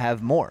people that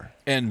have more.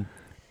 And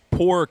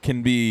poor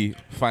can be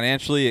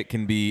financially, it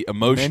can be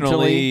emotionally,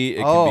 Mentally. it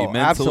can Oh, be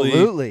mentally.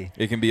 absolutely.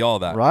 It can be all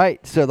that.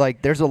 Right. So,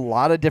 like, there's a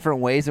lot of different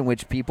ways in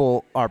which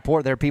people are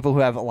poor. There are people who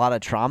have a lot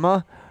of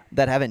trauma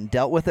that haven't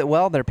dealt with it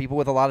well. There are people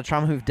with a lot of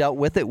trauma who've dealt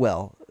with it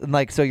well. And,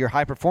 like, so your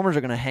high performers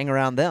are going to hang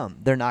around them.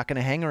 They're not going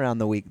to hang around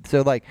the weak.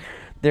 So, like,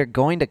 they're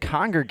going to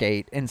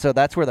congregate. And so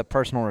that's where the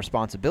personal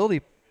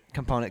responsibility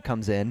component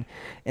comes in.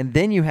 And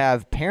then you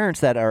have parents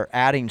that are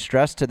adding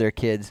stress to their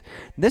kids.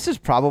 This is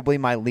probably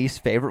my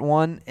least favorite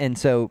one. And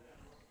so,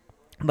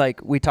 like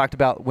we talked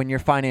about, when your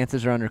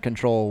finances are under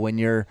control, when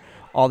you're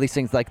all these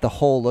things, like the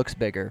whole looks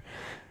bigger.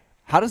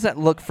 How does that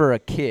look for a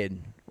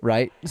kid,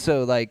 right?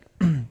 So, like,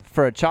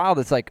 for a child,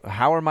 it's like,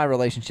 how are my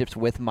relationships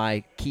with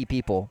my key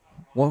people?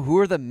 Well, who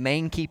are the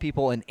main key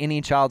people in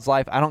any child's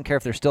life? I don't care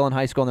if they're still in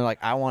high school and they're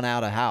like, I want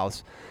out of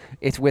house.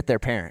 It's with their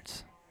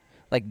parents.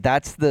 Like,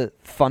 that's the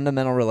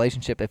fundamental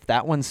relationship. If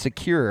that one's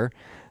secure,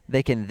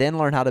 they can then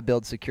learn how to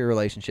build secure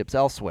relationships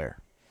elsewhere.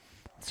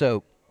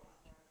 So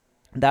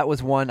that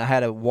was one. I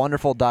had a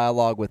wonderful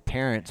dialogue with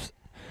parents,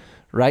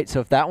 right? So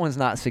if that one's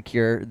not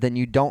secure, then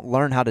you don't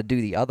learn how to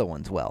do the other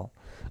ones well.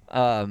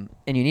 And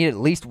you need at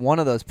least one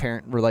of those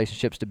parent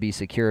relationships to be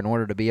secure in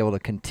order to be able to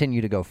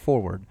continue to go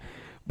forward.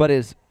 But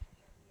is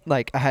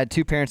like, I had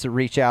two parents that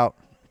reach out,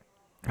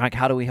 like,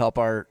 how do we help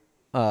our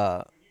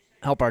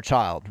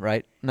child,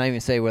 right? Not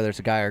even say whether it's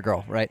a guy or a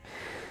girl, right?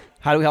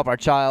 How do we help our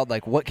child?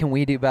 Like, what can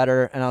we do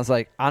better? And I was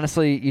like,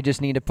 honestly, you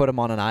just need to put them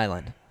on an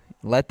island.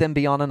 Let them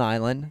be on an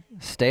island.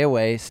 Stay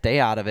away. Stay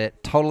out of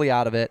it. Totally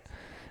out of it.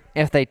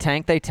 If they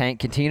tank, they tank.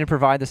 Continue to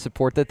provide the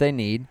support that they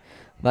need.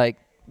 Like,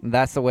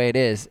 that's the way it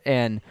is.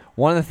 And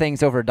one of the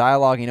things over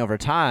dialoguing over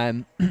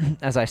time,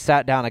 as I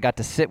sat down, I got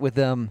to sit with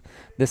them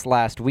this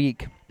last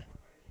week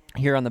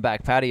here on the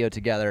back patio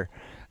together.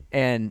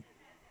 And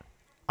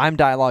I'm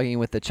dialoguing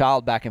with the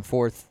child back and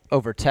forth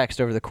over text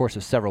over the course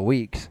of several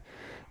weeks.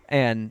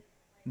 And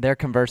they're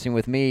conversing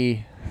with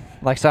me.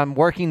 Like, so I'm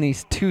working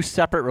these two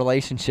separate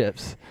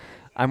relationships.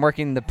 I'm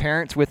working the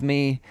parents with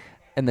me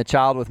and the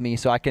child with me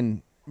so I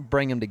can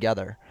bring them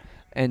together.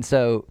 And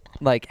so,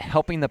 like,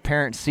 helping the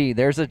parents see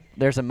there's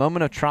a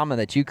moment of trauma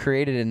that you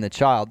created in the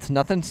child. It's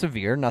nothing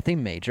severe,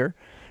 nothing major,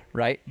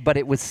 right? But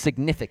it was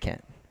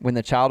significant. When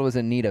the child was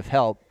in need of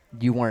help,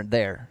 you weren't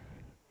there,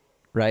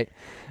 right?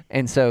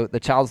 And so the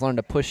child's learned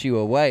to push you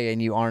away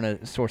and you aren't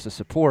a source of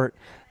support.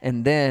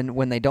 And then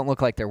when they don't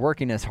look like they're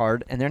working as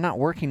hard, and they're not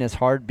working as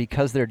hard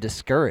because they're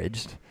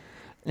discouraged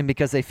and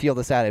because they feel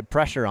this added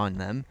pressure on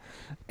them.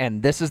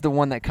 And this is the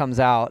one that comes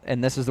out,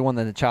 and this is the one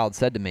that the child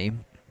said to me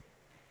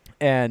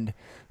and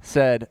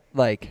said,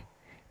 like,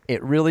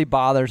 it really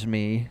bothers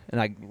me,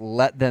 and I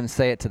let them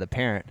say it to the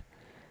parent,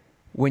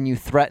 when you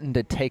threaten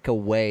to take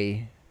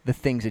away the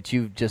things that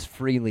you've just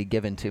freely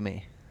given to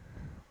me.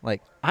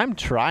 Like, I'm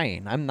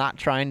trying. I'm not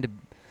trying to,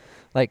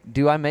 like,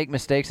 do I make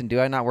mistakes and do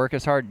I not work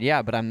as hard?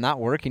 Yeah, but I'm not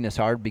working as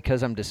hard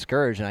because I'm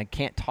discouraged and I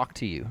can't talk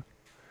to you.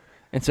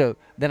 And so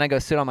then I go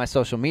sit on my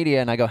social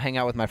media and I go hang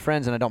out with my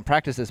friends and I don't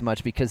practice as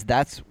much because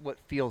that's what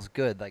feels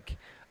good. Like,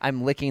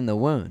 I'm licking the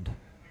wound.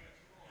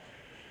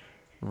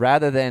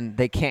 Rather than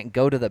they can't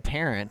go to the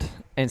parent.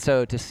 And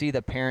so to see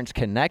the parents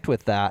connect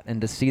with that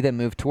and to see them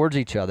move towards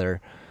each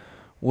other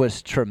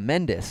was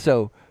tremendous.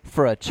 So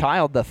for a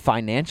child, the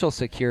financial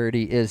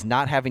security is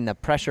not having the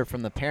pressure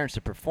from the parents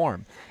to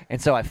perform. And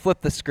so I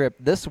flipped the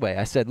script this way.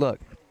 I said, look,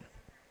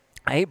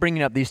 I hate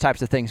bringing up these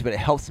types of things, but it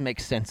helps make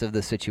sense of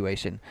the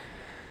situation.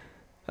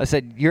 I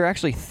said, you're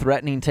actually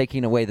threatening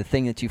taking away the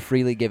thing that you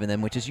freely given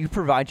them, which is you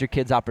provide your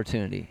kids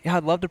opportunity. Yeah,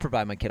 I'd love to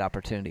provide my kid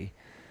opportunity.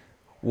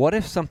 What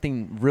if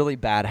something really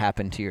bad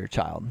happened to your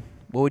child?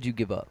 What would you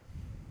give up?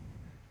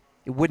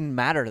 It wouldn't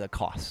matter the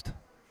cost.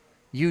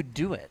 You'd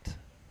do it,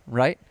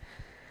 right?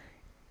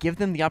 Give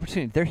them the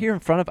opportunity. They're here in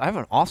front of, I have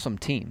an awesome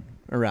team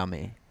around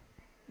me.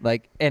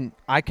 Like, and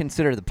I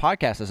consider the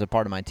podcast as a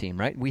part of my team,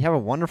 right? We have a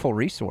wonderful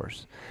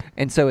resource.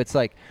 And so it's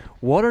like,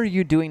 what are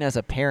you doing as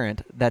a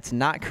parent that's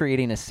not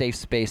creating a safe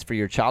space for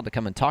your child to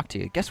come and talk to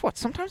you? Guess what?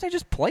 Sometimes they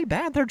just play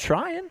bad. They're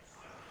trying.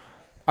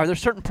 Are there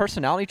certain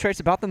personality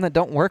traits about them that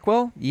don't work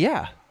well?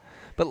 Yeah.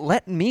 But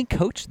let me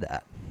coach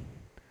that.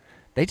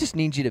 They just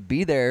need you to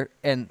be there.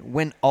 And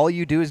when all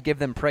you do is give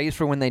them praise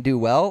for when they do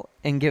well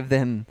and give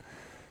them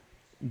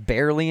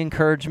barely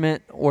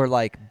encouragement or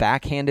like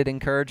backhanded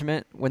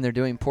encouragement when they're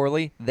doing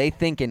poorly, they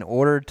think in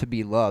order to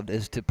be loved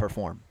is to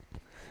perform.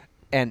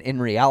 And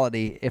in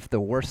reality, if the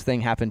worst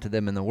thing happened to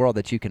them in the world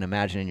that you can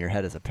imagine in your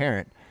head as a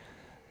parent,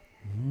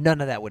 none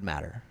of that would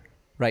matter,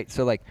 right?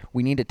 So like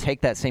we need to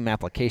take that same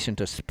application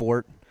to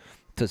sport,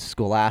 to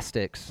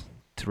scholastics,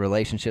 to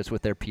relationships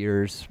with their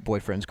peers,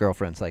 boyfriends,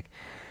 girlfriends. Like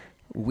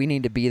we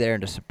need to be there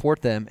and to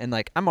support them. And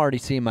like I'm already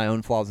seeing my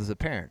own flaws as a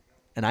parent.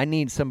 And I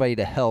need somebody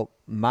to help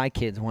my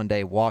kids one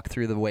day walk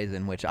through the ways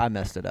in which I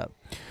messed it up.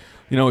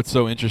 You know what's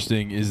so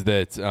interesting is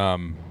that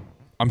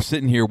I'm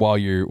sitting here while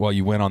you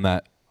went on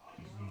that.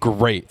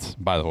 Great,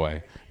 by the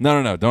way.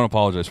 No, don't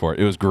apologize for it.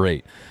 It was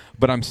great.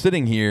 But I'm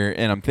sitting here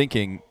and I'm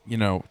thinking,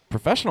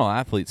 professional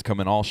athletes come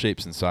in all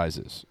shapes and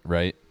sizes,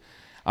 right?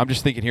 I'm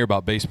just thinking here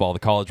about baseball. The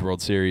College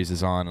World Series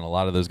is on, and a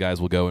lot of those guys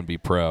will go and be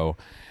pro.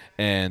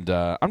 And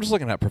I'm just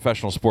looking at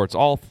professional sports.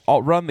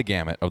 I'll run the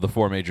gamut of the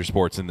 4 major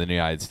sports in the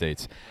United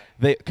States.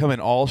 They come in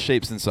all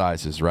shapes and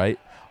sizes, right?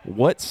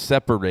 What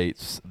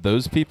separates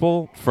those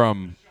people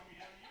from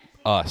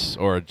us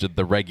or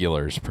the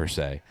regulars per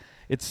se?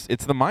 It's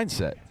the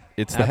mindset.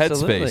 It's the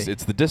Absolutely. headspace.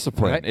 It's the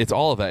discipline. Right. It's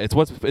all of that. It's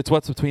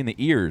what's between the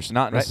ears,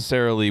 not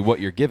necessarily what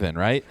you're given,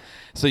 right?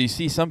 So you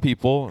see some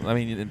people. I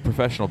mean, in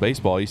professional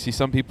baseball, you see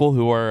some people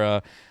who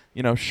are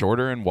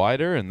shorter and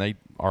wider, and they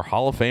are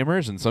Hall of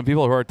Famers, and some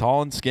people who are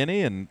tall and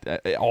skinny, and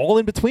all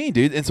in between,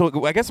 dude. And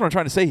so I guess what I'm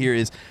trying to say here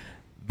is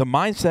the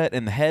mindset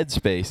and the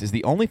headspace is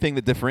the only thing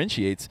that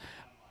differentiates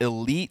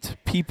elite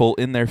people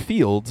in their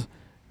field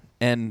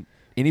and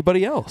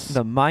anybody else.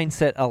 The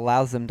mindset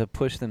allows them to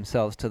push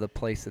themselves to the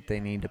place that they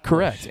need to push.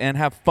 Correct. And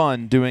have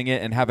fun doing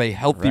it and have a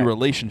healthy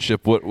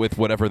relationship with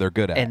whatever they're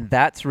good at. And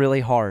that's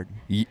really hard.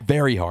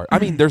 Very hard. I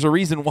mean, there's a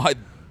reason why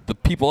the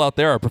people out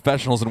there are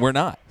professionals and we're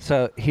not.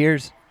 So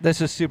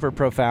this is super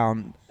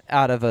profound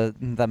out of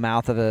the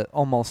mouth of an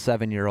almost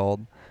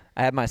 7-year-old.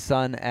 I had my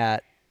son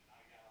at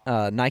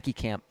Nike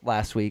camp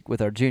last week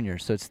with our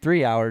juniors. So it's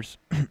 3 hours.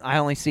 I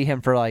only see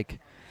him for like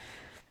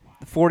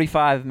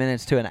 45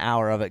 minutes to an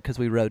hour of it because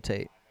we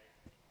rotate.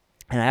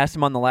 And I asked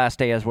him on the last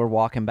day as we're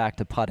walking back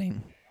to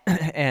putting.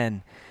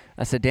 And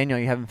I said, Daniel,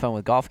 you having fun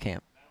with golf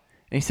camp?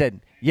 And he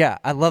said, yeah,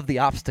 I love the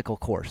obstacle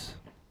course.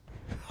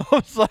 I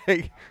was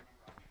like,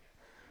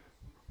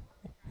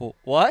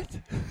 what?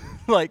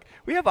 Like,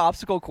 we have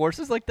obstacle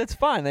courses? Like, that's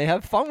fine. They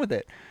have fun with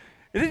it.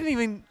 It didn't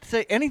even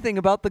say anything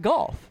about the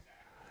golf.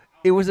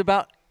 It was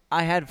about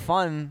I had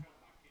fun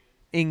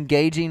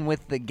engaging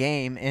with the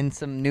game and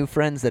some new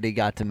friends that he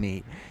got to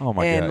meet. Oh,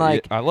 my and God.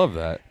 Like, I love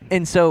that.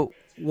 And so,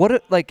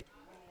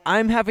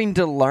 I'm having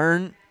to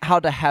learn how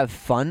to have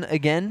fun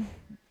again.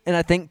 And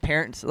I think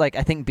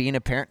being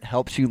a parent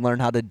helps you learn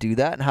how to do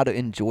that and how to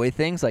enjoy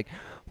things. Like,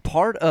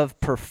 part of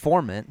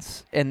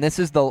performance, and this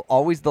is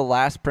always the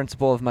last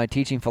principle of my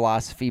teaching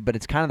philosophy, but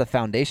it's kind of the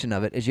foundation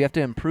of it, is you have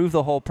to improve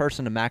the whole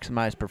person to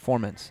maximize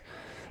performance.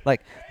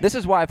 Like, this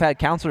is why I've had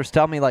counselors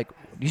tell me, like,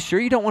 you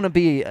sure you don't want to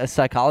be a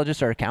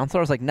psychologist or a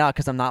counselor? I was like, no,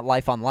 because I'm not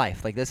life on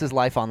life. Like, this is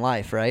life on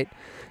life, right?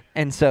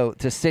 And so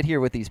to sit here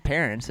with these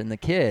parents and the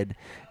kid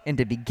and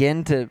to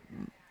begin to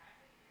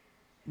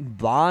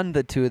bond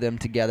the two of them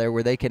together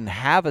where they can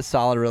have a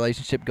solid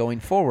relationship going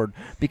forward,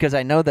 because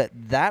I know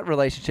that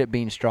relationship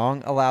being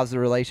strong allows the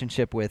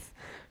relationship with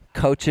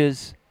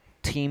coaches,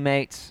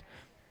 teammates,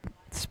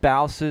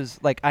 spouses.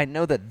 Like, I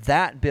know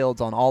that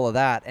builds on all of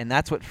that, and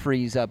that's what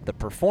frees up the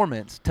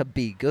performance to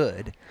be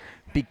good,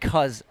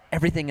 because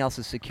everything else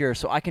is secure.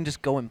 So I can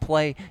just go and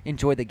play,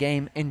 enjoy the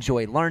game,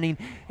 enjoy learning.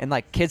 And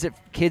like kids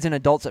and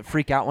adults that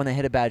freak out when they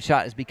hit a bad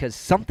shot is because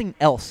something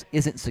else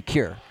isn't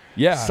secure.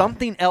 Yeah.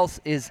 Something else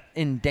is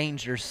in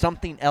danger.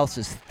 Something else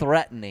is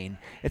threatening.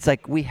 It's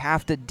like we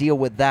have to deal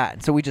with that.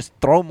 And so we just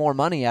throw more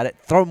money at it,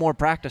 throw more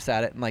practice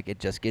at it, and like it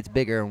just gets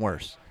bigger and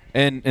worse.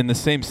 And in the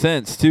same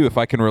sense, too, if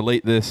I can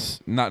relate this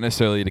not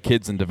necessarily to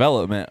kids in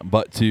development,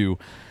 but to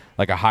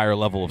like a higher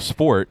level of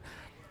sport,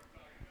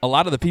 a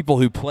lot of the people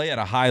who play at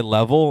a high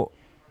level,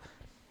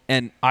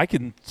 and I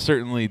can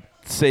certainly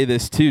say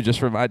this too, just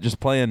from just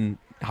playing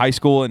high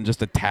school and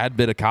just a tad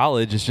bit of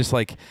college, it's just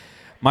like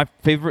my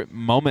favorite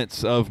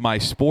moments of my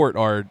sport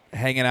are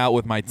hanging out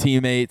with my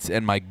teammates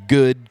and my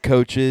good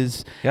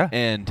coaches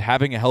and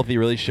having a healthy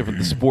relationship with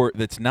the sport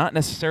that's not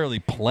necessarily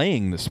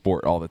playing the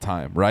sport all the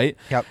time, right?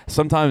 Yep.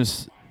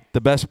 Sometimes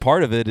the best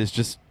part of it is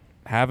just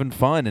having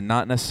fun and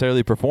not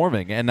necessarily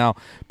performing. And now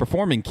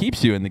performing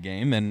keeps you in the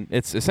game, and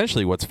it's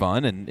essentially what's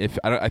fun. And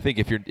I think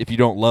if you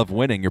don't love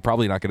winning, you're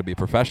probably not going to be a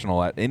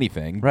professional at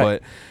anything. Right.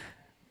 But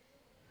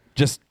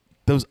just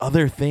those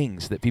other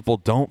things that people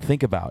don't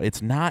think about.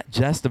 It's not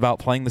just about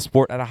playing the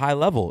sport at a high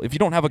level. If you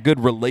don't have a good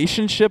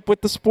relationship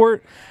with the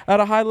sport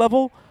at a high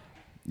level,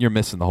 you're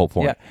missing the whole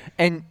point. Yeah,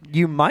 and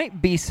you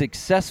might be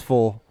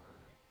successful.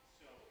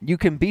 You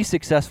can be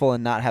successful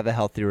and not have a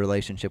healthy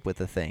relationship with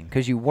the thing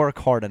because you work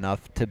hard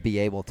enough to be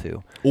able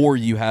to. Or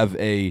you're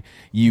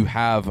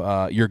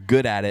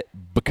good at it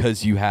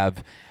because you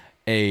have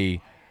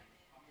a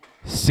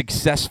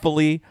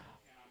successfully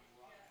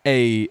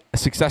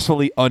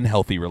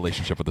unhealthy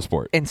relationship with the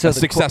sport. And so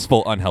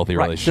unhealthy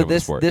right, relationship with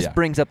the sport. This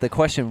brings up the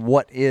question,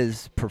 what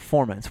is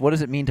performance? What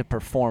does it mean to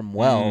perform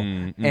well?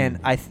 And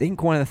I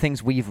think one of the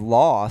things we've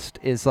lost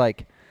is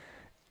like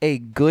a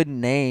good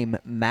name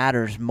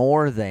matters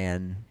more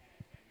than,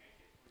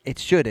 it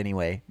should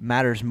anyway,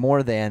 matters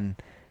more than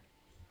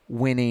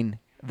winning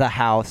the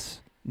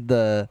house,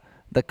 the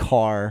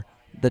car,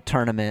 the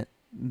tournament,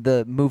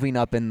 the moving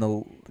up in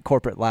the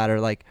corporate ladder.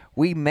 Like,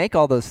 we make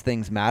all those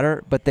things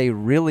matter, but they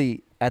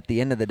really, at the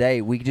end of the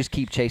day, we just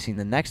keep chasing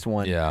the next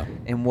one. Yeah.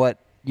 And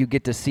what you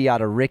get to see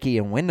out of Ricky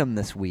and Wyndham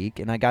this week,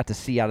 and I got to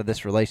see out of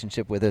this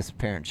relationship with this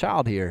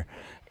parent-child here,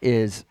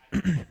 is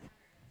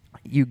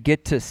you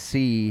get to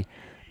see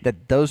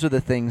that those are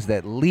the things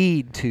that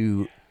lead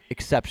to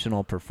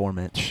exceptional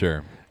performance.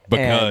 Sure.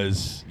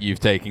 Because you've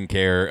taken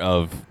care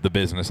of the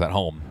business at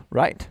home.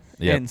 Right.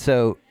 Yep. And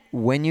so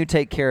when you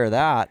take care of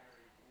that,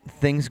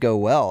 things go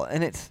well.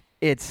 And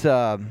it's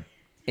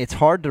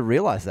hard to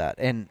realize that.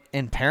 And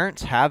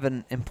parents have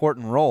an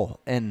important role,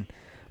 and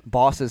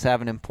bosses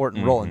have an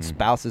important role, and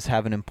spouses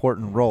have an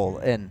important role.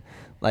 And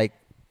like,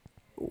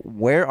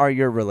 where are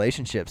your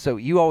relationships? So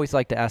you always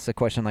like to ask the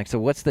question, like, so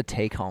what's the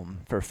take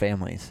home for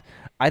families?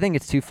 I think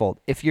it's twofold.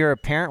 If you're a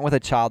parent with a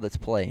child that's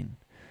playing,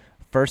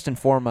 first and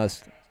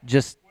foremost,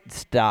 just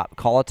stop,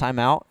 call a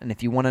timeout. And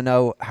if you want to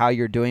know how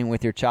you're doing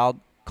with your child,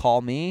 call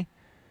me,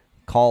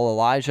 call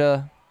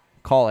Elijah,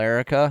 call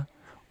Erica.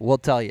 We'll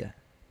tell you.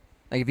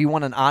 Like, if you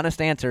want an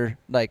honest answer,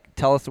 like,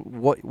 tell us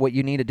what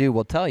you need to do,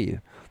 we'll tell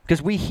you.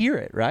 Because we hear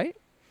it, right?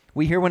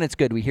 We hear when it's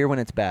good. We hear when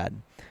it's bad.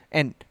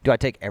 And do I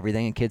take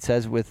everything a kid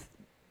says with,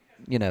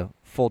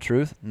 full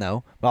truth?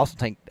 No. But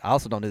I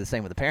also don't do the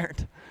same with a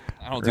parent.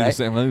 I don't do the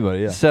same with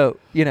anybody, yeah. So,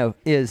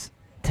 is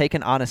take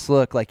an honest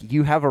look. Like,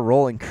 you have a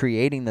role in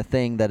creating the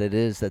thing that it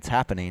is that's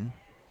happening.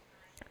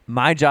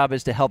 My job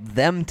is to help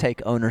them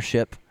take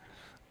ownership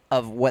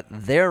of what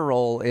their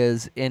role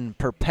is in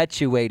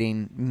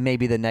perpetuating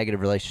maybe the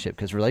negative relationship,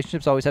 because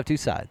relationships always have two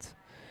sides,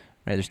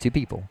 right? There's two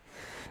people,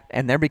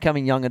 and they're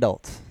becoming young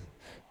adults.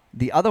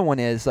 The other one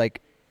is,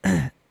 like,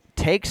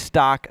 take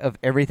stock of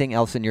everything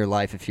else in your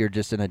life if you're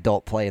just an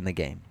adult playing the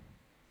game.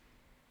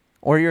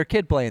 Or you're a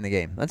kid playing the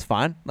game. That's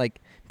fine.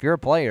 Like, if you're a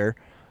player,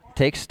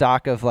 take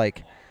stock of,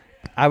 like,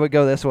 I would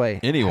go this way.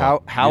 Anyone.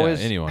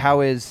 Anyone.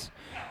 How is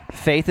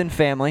faith and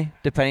family,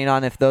 depending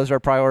on if those are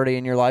a priority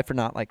in your life or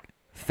not. Like,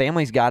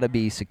 family's got to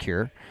be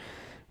secure,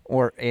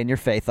 or in your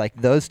faith. Like,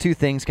 those two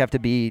things have to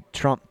be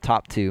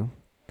top two.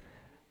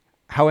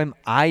 How am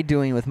I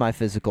doing with my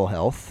physical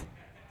health?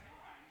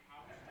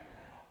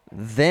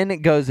 Then it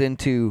goes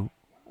into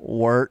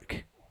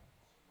work,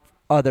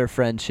 other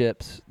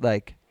friendships.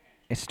 Like,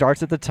 it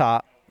starts at the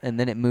top, and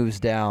then it moves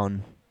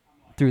down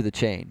through the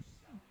chain.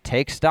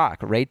 Take stock.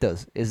 Rate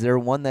those. Is there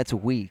one that's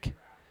weak?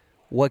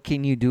 What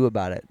can you do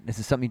about it? This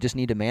is something you just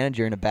need to manage.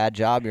 You're in a bad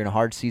job. You're in a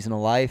hard season of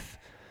life.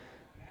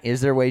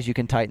 Is there ways you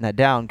can tighten that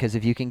down? Because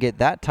if you can get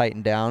that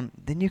tightened down,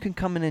 then you can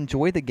come and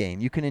enjoy the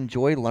game. You can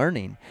enjoy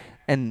learning.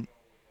 And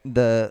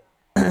the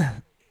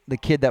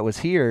kid that was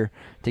here,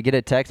 to get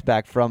a text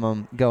back from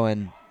him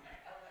going,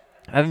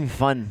 having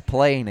fun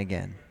playing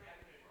again.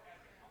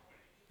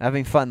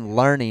 Having fun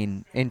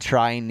learning and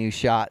trying new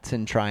shots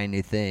and trying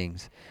new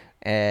things.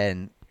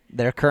 And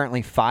they're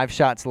currently 5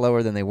 shots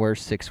lower than they were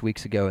 6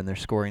 weeks ago in their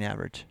scoring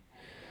average.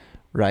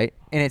 Right?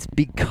 And it's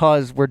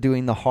because we're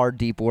doing the hard,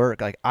 deep work.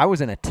 Like, I was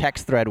in a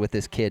text thread with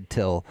this kid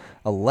till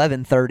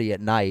 11:30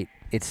 at night.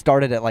 It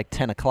started at like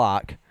 10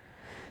 o'clock.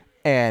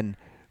 And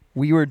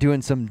we were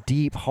doing some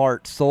deep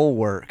heart soul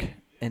work.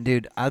 And,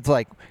 dude, I was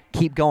like,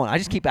 keep going. I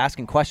just keep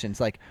asking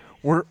questions. Like,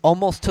 we're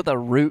almost to the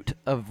root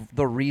of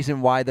the reason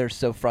why they're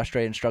so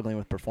frustrated and struggling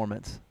with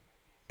performance.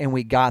 And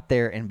we got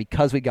there, and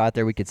because we got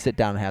there, we could sit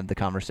down and have the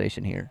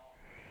conversation here.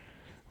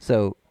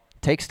 So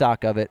take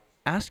stock of it.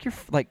 Ask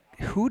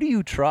who do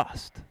you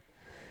trust?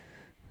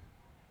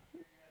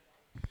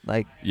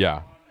 Like,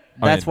 yeah.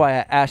 That's why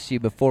I asked you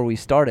before we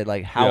started,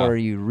 like, how are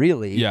you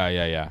really?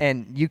 Yeah.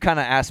 And you kind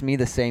of asked me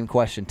the same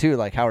question, too.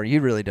 Like, how are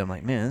you really doing? I'm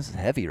like, man, this is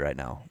heavy right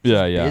now.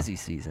 It's busy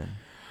season.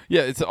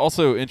 Yeah, it's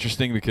also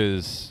interesting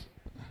because,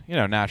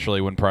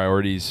 naturally when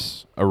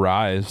priorities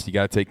arise, you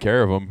got to take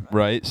care of them,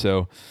 right?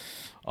 So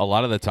a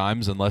lot of the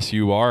times, unless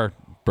you are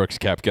Brooks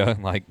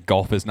Koepka, like,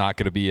 golf is not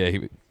going to be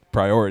a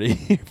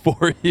priority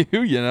for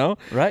you,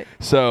 Right.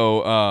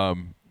 So,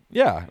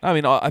 Yeah, I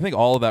mean, I think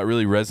all of that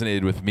really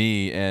resonated with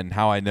me, and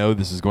how I know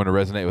this is going to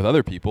resonate with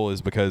other people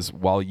is because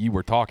while you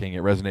were talking,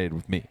 it resonated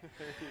with me,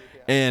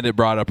 and it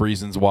brought up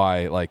reasons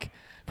why. Like,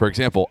 for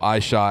example, I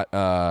shot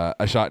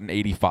an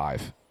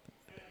 85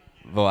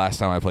 the last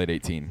time I played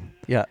 18.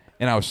 Yeah.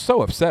 And I was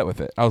so upset with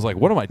it. I was like,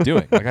 "What am I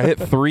doing?" Like, I hit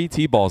 3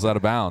 T-balls out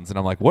of bounds, and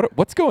I'm like,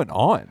 "What's going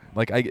on?"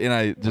 Like, the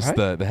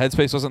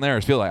headspace wasn't there.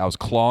 I feel like I was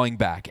clawing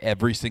back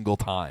every single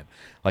time,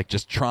 like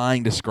just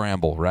trying to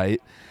scramble,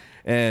 right?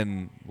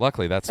 And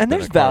luckily, that's And been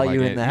there's a part of my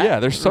value in game. that. Yeah,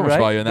 there's so much right?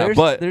 value in that.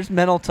 But there's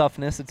mental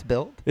toughness. It's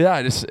built. yeah,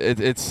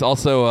 it's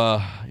also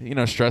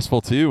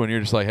stressful too when you're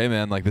just like, hey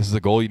man, like this is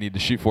a goal you need to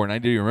shoot for, and I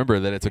do remember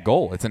that it's a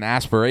goal, it's an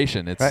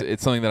aspiration,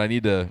 it's something that I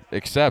need to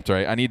accept,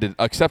 right? I need to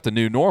accept a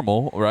new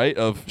normal, right,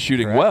 of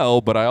shooting Correct.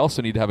 well, but I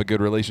also need to have a good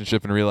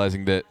relationship and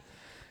realizing that,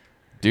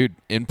 dude,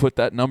 input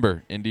that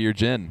number into your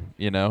gin,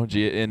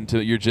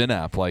 into your gin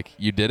app. Like,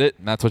 you did it,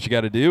 and that's what you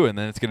got to do, and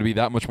then it's going to be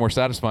that much more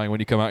satisfying when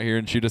you come out here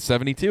and shoot a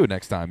 72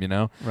 next time,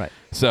 Right.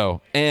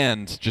 So,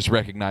 and just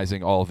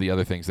recognizing all of the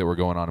other things that were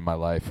going on in my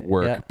life,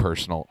 work,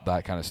 personal,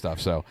 that kind of stuff.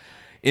 So,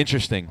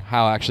 interesting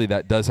how actually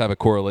that does have a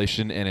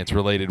correlation, and it's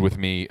related with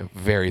me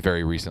very,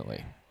 very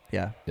recently.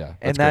 Yeah. Yeah.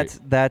 And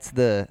that's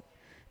the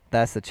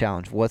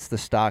challenge. What's the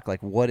stock?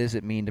 Like, what does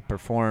it mean to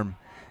perform?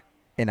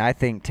 And I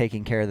think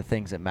taking care of the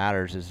things that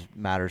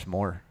matters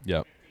more.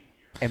 Yep.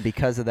 And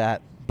because of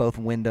that, both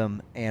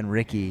Wyndham and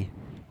Ricky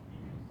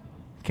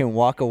can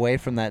walk away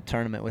from that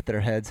tournament with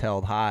their heads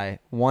held high.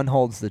 One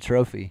holds the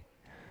trophy,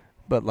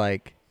 but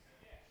like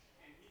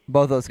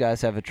both those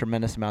guys have a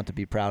tremendous amount to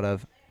be proud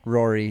of.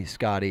 Rory,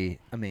 Scotty,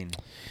 I mean,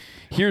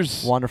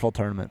 here's wonderful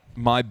tournament.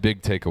 My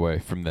big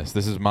takeaway from this.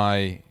 This is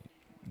my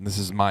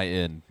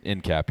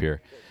end cap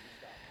here.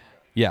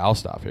 Yeah, I'll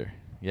stop here.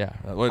 Yeah,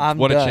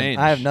 what a change!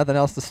 I have nothing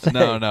else to say.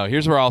 No.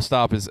 Here's where I'll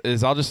stop.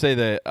 Is I'll just say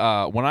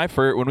that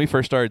when we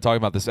first started talking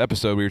about this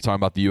episode, we were talking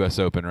about the U.S.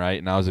 Open, right?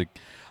 And I was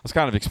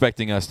kind of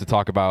expecting us to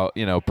talk about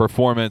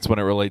performance when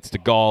it relates to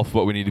golf,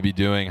 what we need to be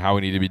doing, how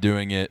we need to be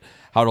doing it,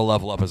 how to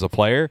level up as a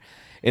player.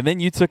 And then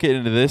you took it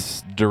into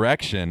this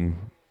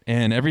direction,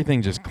 and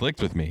everything just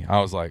clicked with me. I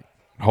was like,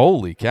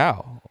 holy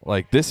cow!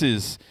 Like,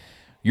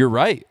 you're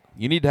right.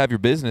 You need to have your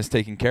business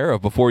taken care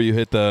of before you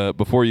hit the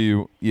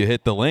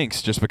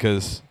links, just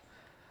because.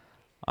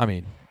 I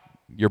mean,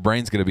 your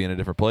brain's going to be in a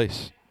different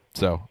place.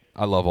 So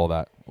I love all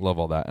that.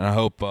 And I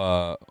hope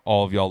all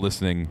of y'all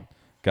listening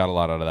got a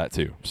lot out of that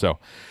too. So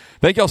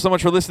thank y'all so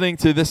much for listening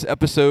to this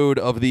episode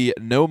of the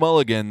No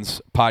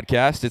Mulligans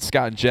podcast. It's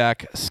Scott and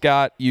Jack.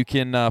 Scott, you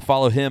can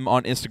follow him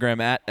on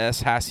Instagram at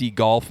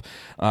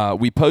 @SHasseyGolf.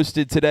 We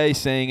posted today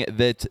saying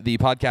that the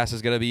podcast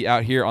is going to be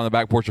out here on the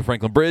back porch of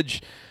Franklin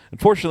Bridge.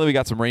 Unfortunately, we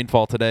got some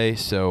rainfall today,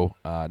 so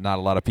not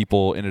a lot of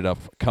people ended up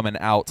coming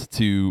out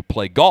to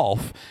play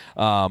golf.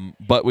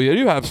 But we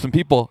do have some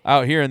people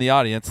out here in the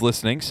audience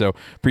listening, so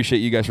appreciate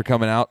you guys for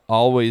coming out.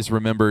 Always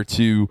remember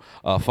to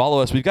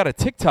follow us. We've got a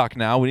TikTok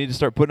now. We need to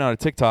start putting out a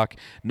TikTok.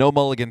 No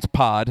Mulligans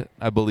Pod,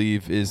 I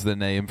believe, is the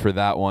name for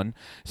that one.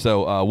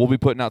 So we'll be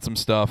putting out some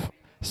stuff.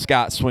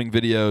 Scott swing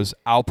videos.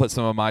 I'll put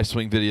some of my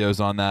swing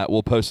videos on that.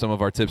 We'll post some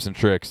of our tips and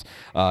tricks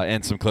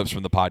and some clips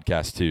from the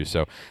podcast too.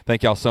 So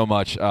thank y'all so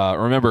much.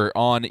 Remember,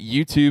 on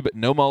YouTube,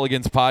 No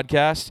Mulligans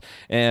Podcast,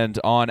 and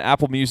on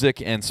Apple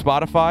Music and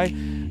Spotify,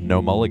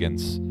 No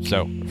Mulligans.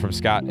 So from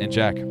Scott and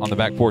Jack on the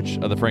back porch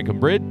of the Franklin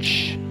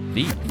Bridge,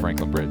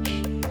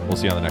 We'll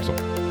see you on the next one.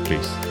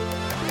 Peace.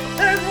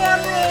 There's one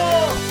rule!